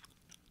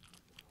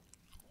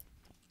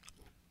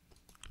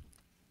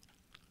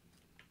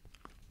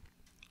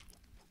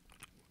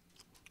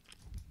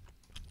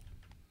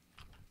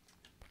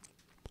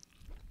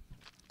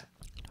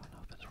 Don't know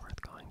if it's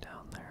worth going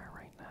down there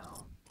right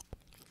now.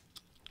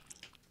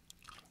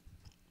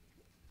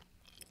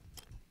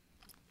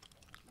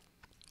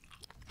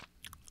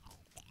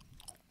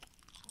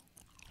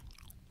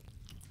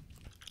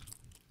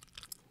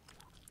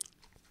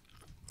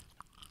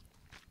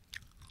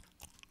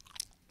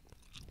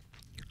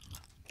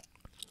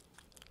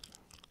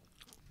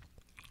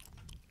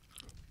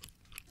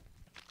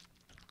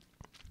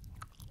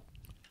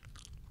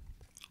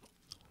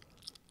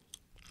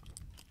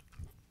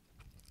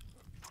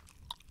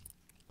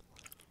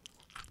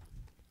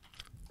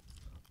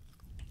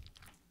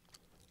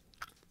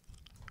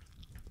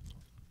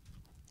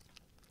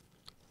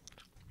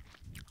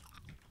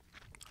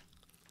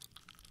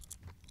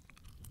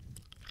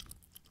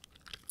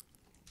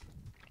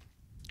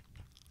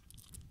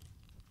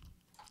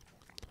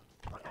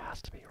 It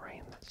has to be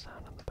rain that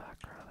sound in the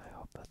background. I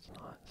hope that's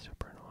not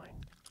super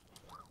annoying.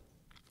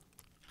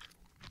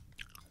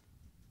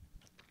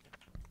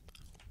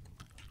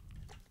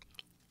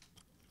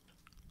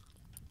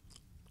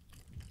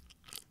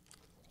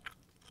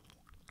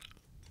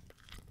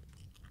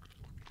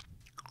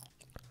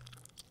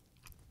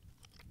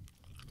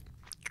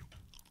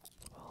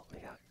 Well, we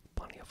got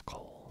plenty of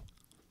coal.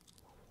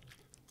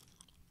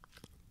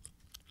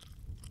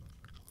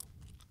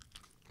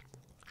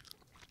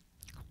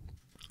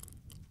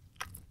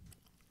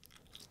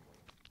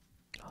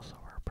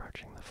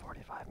 approaching the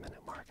 45-minute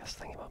mark. I was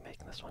thinking about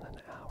making this one an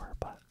hour,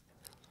 but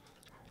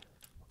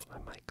I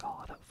might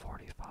call it at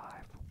 45.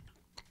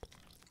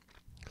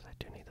 Because I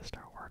do need to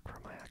start work for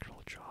my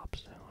actual job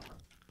soon.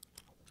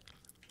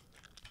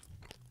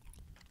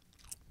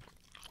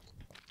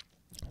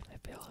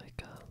 I feel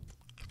like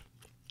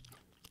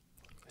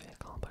we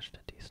accomplished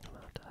a decent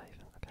amount. Did I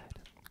even? Okay, I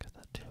didn't get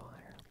that too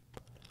higher.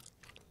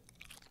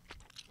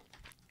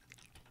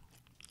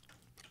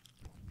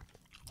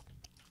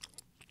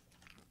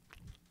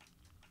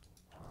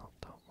 Oh,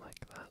 don't like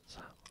that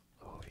sound.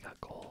 Oh, we got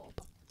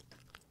gold.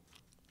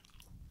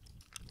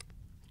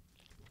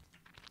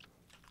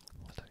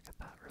 Did I get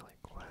that really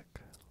quick?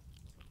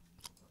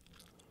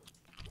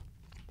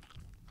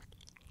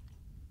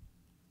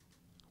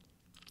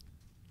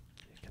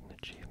 You get an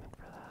achievement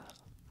for that.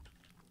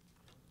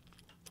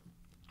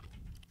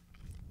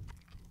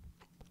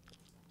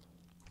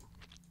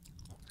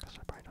 Guess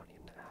I probably don't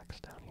need an axe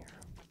down here.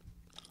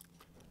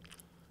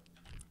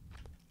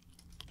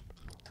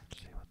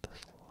 Let's see what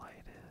this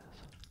light is.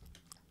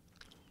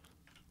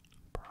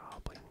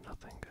 Probably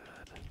nothing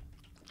good.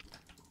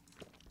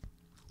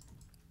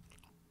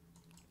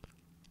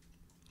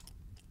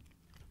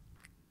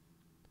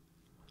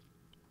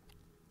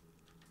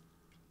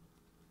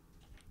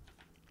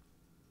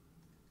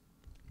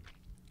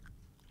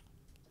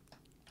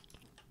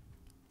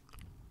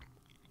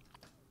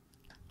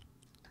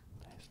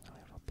 Nice, now we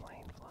have a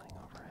plane flying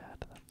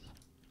overhead. That's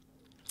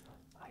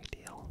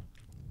ideal.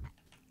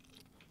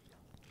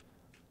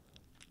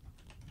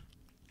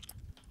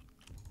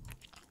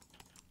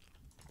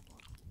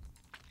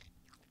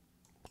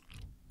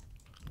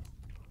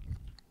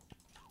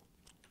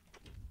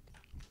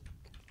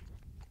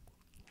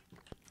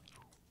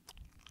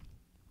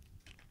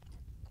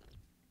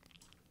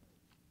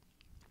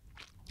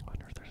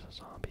 Wonder if there's a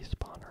zombie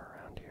spawner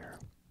around here,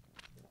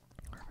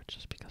 or if it's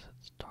just because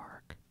it's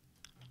dark.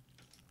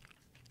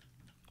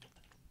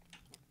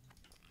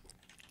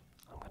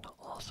 I'm gonna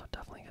also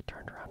definitely get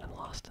turned around and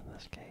lost in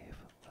this cave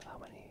with how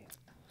many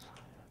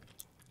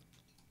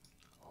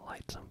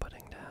lights I'm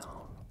putting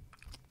down.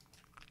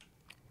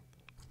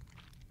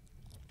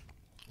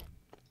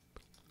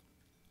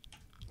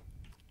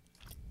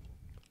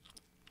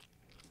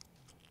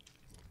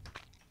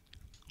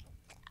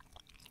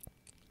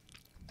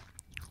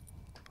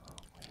 Oh,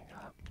 we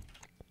got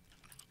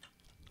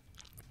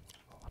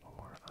a little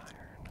more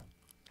iron.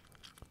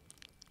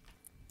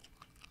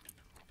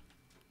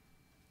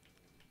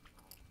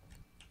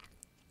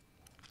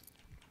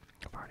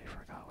 I've already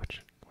forgot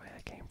which way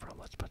I came from.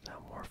 Let's put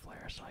down more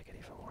flares so I get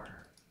even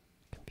more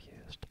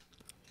confused.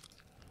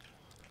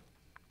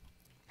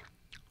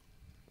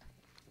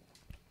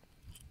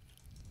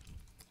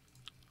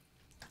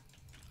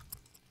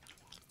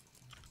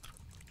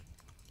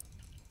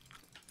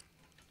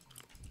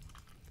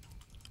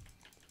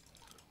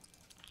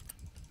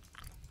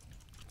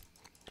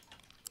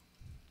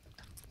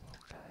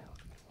 Okay,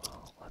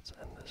 well, let's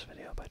end this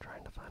video by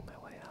trying to find my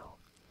way out.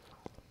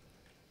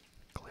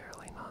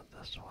 Clearly not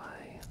this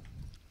way.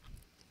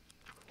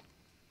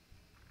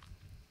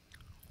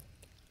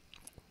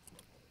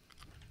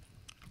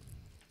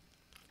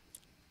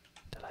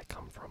 Did I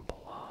come from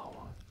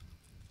below?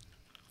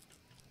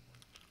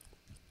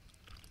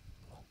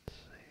 Let's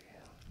see.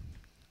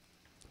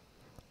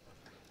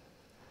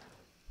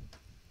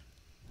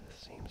 This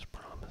seems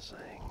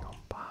promising,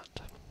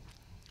 but...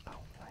 Oh,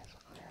 nice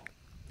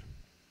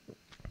iron.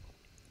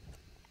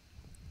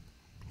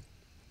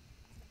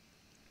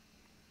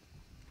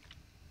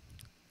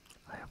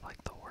 I have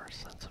like the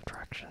worst sense of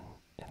direction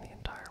in the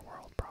entire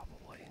world,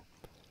 probably.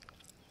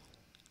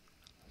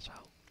 So,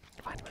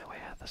 finding my way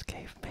out of this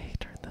cave may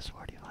turn this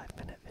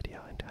 45-minute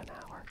video into an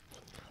hour.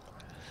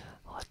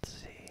 Let's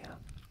see.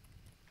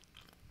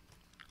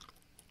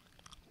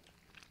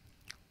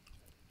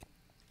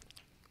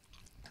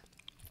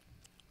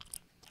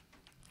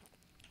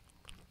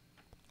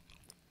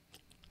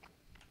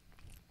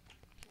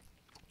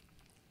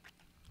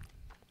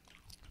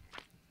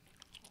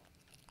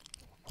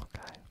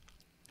 Okay.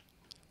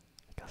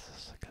 I guess this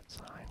is a good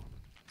sign.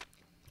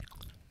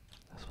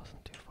 This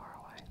wasn't too far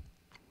away.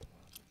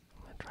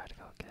 I'm gonna try to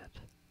go get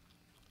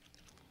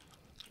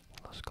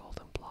those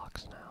golden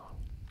blocks now.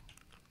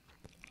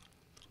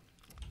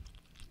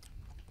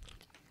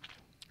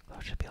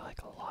 Those should be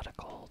like a lot of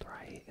gold,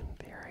 right? In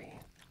theory.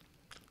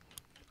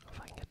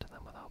 If I can get to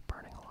them without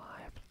burning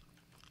alive.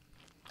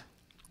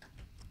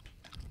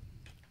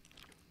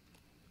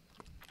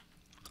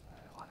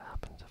 Alright, what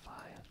happens if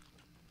I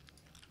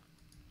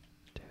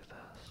do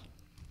this?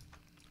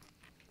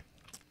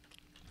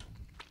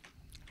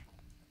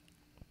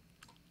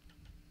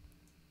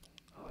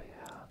 Oh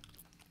yeah.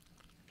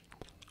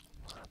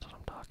 Well, that's what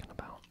I'm talking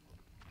about.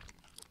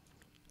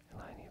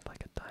 And I need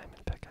like a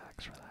diamond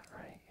pickaxe for that,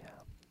 right? Yeah.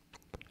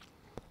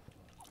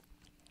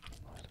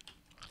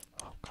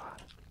 Oh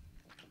god.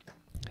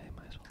 Okay,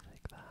 might as well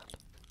take that.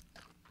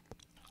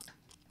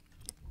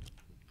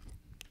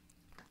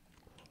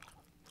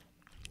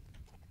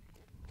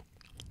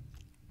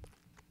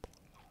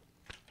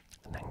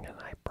 And then can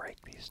I break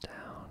these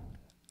down?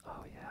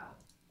 Oh yeah,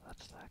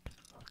 that's thick.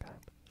 Okay.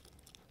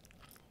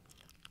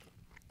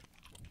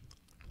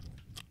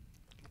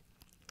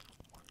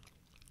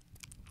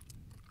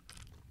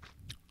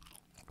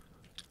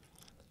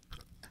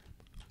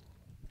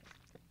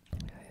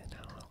 Okay,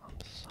 now I'm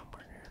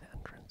somewhere near the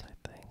entrance, I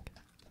think.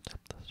 It's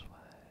up this way.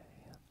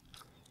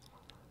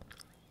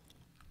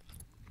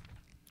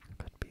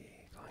 Could be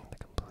going the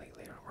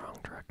completely wrong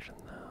direction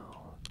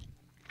though.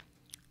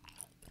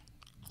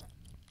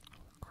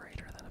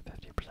 Greater than a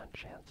 50%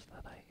 chance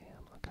that I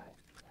am. Okay.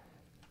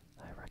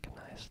 I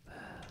recognize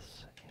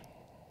this,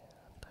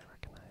 and I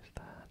recognize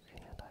that,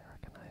 and I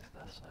recognize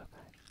this.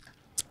 Okay.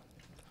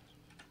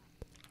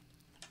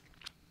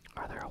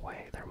 Are there a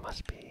way? There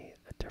must be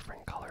a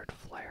different colored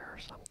flare or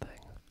something.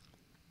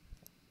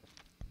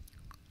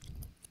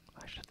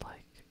 I should,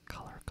 like,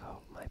 color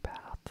code my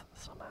path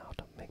somehow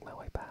to make my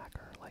way back,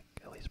 or, like,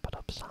 at least put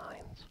up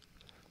signs.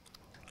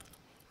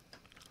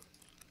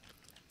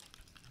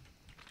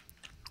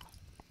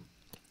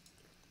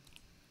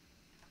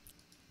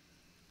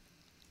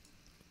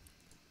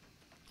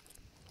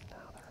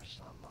 Now there's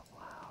some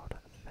loud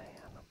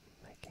fan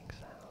making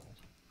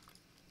sounds.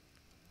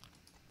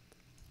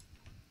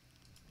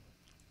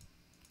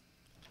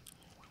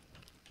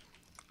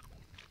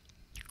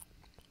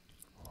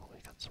 Oh, we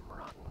got some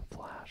rotten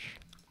flesh.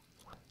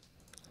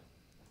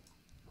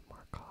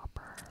 More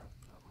copper,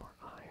 more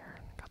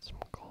iron, got some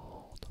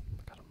gold,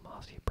 got a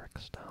mossy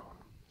brickstone.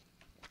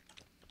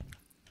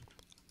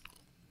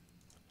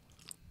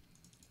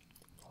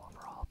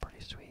 Overall,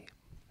 pretty sweet.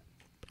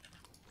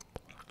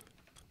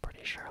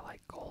 Pretty sure,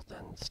 like,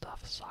 golden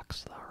stuff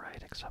sucks though,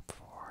 right? Except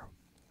for,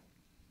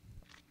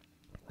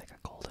 like,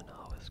 a golden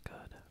O is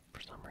good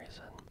for some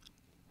reason.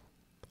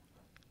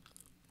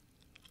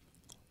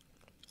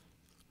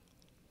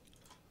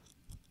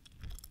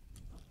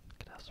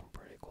 Could have some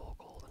pretty cool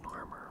golden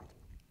armor.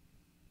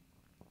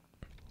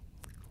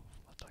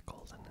 What's a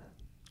golden?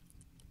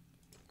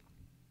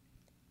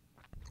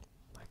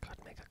 I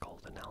could make a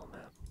golden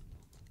helmet.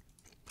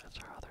 Is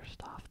there other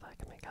stuff that I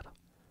can make out of?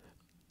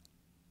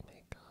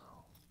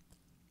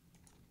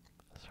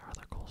 Is there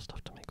other cool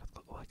stuff to make with?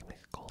 Oh, I can make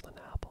a golden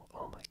apple.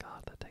 Oh my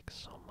god, that takes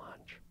so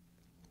much.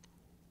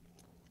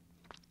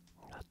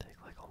 That'd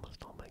take like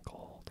almost all my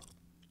gold.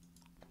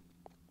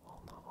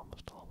 Well, not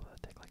almost all, but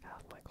that'd take like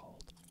half my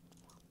gold.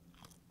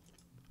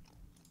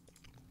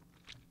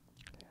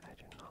 Okay, I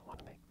do not want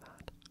to make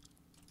that.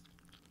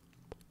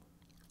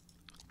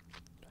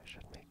 I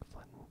should make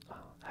flint.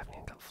 I haven't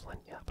even got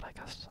flint yet, but I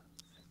guess.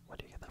 What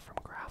do you get that from?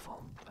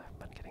 Gravel? I haven't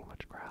been getting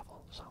much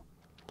gravel, so.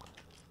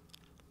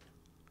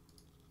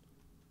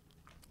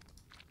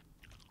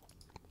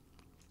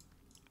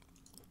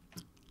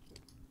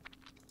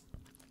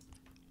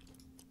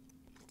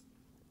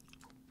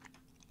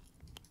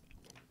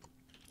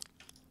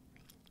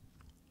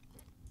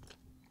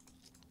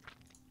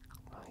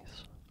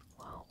 Nice.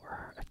 Well,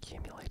 we're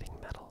accumulating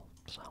metal,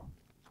 so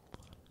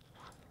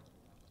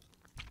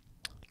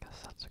I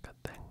guess that's a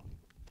good thing.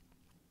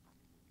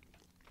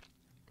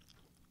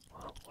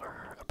 Well,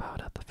 we're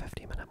about at the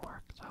 50-minute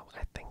mark, so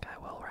I think I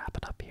will wrap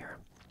it up here.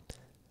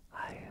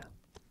 I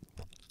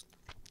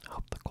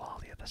hope the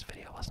quality of this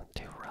video wasn't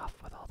too rough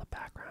with all the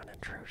background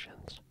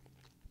intrusions.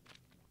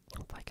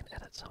 Hope I can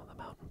edit some of them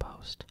out in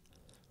post.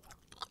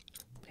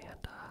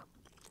 And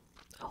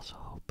also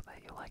hope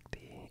that you like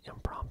the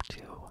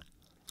impromptu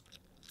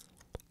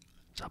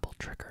double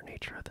trigger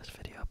nature of this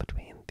video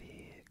between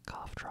the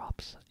cough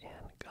drops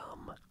and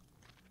gum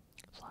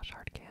 /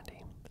 hard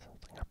candy,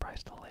 since I'm gonna probably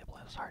still label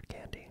it as hard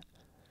candy.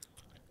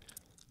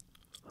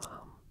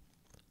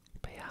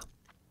 But yeah,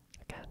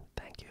 again,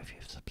 thank you if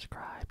you've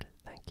subscribed.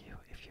 Thank you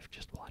if you've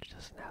just watched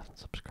this and haven't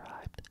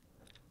subscribed.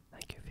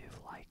 Thank you if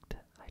you've liked.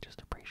 I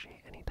just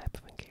appreciate any type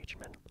of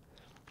engagement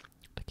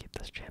to keep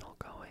this channel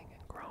going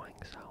and growing.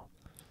 So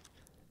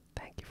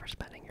thank you for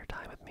spending your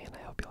time with me, and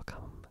I hope you'll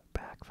come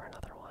back for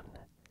another one.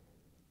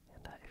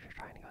 And if you're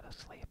trying to go to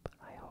sleep,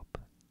 I hope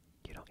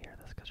you don't hear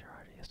this because you're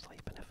already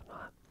asleep, and if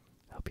not,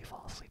 I hope you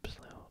fall asleep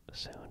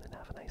soon and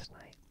have a nice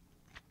night.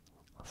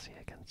 I'll see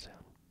you again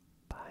soon.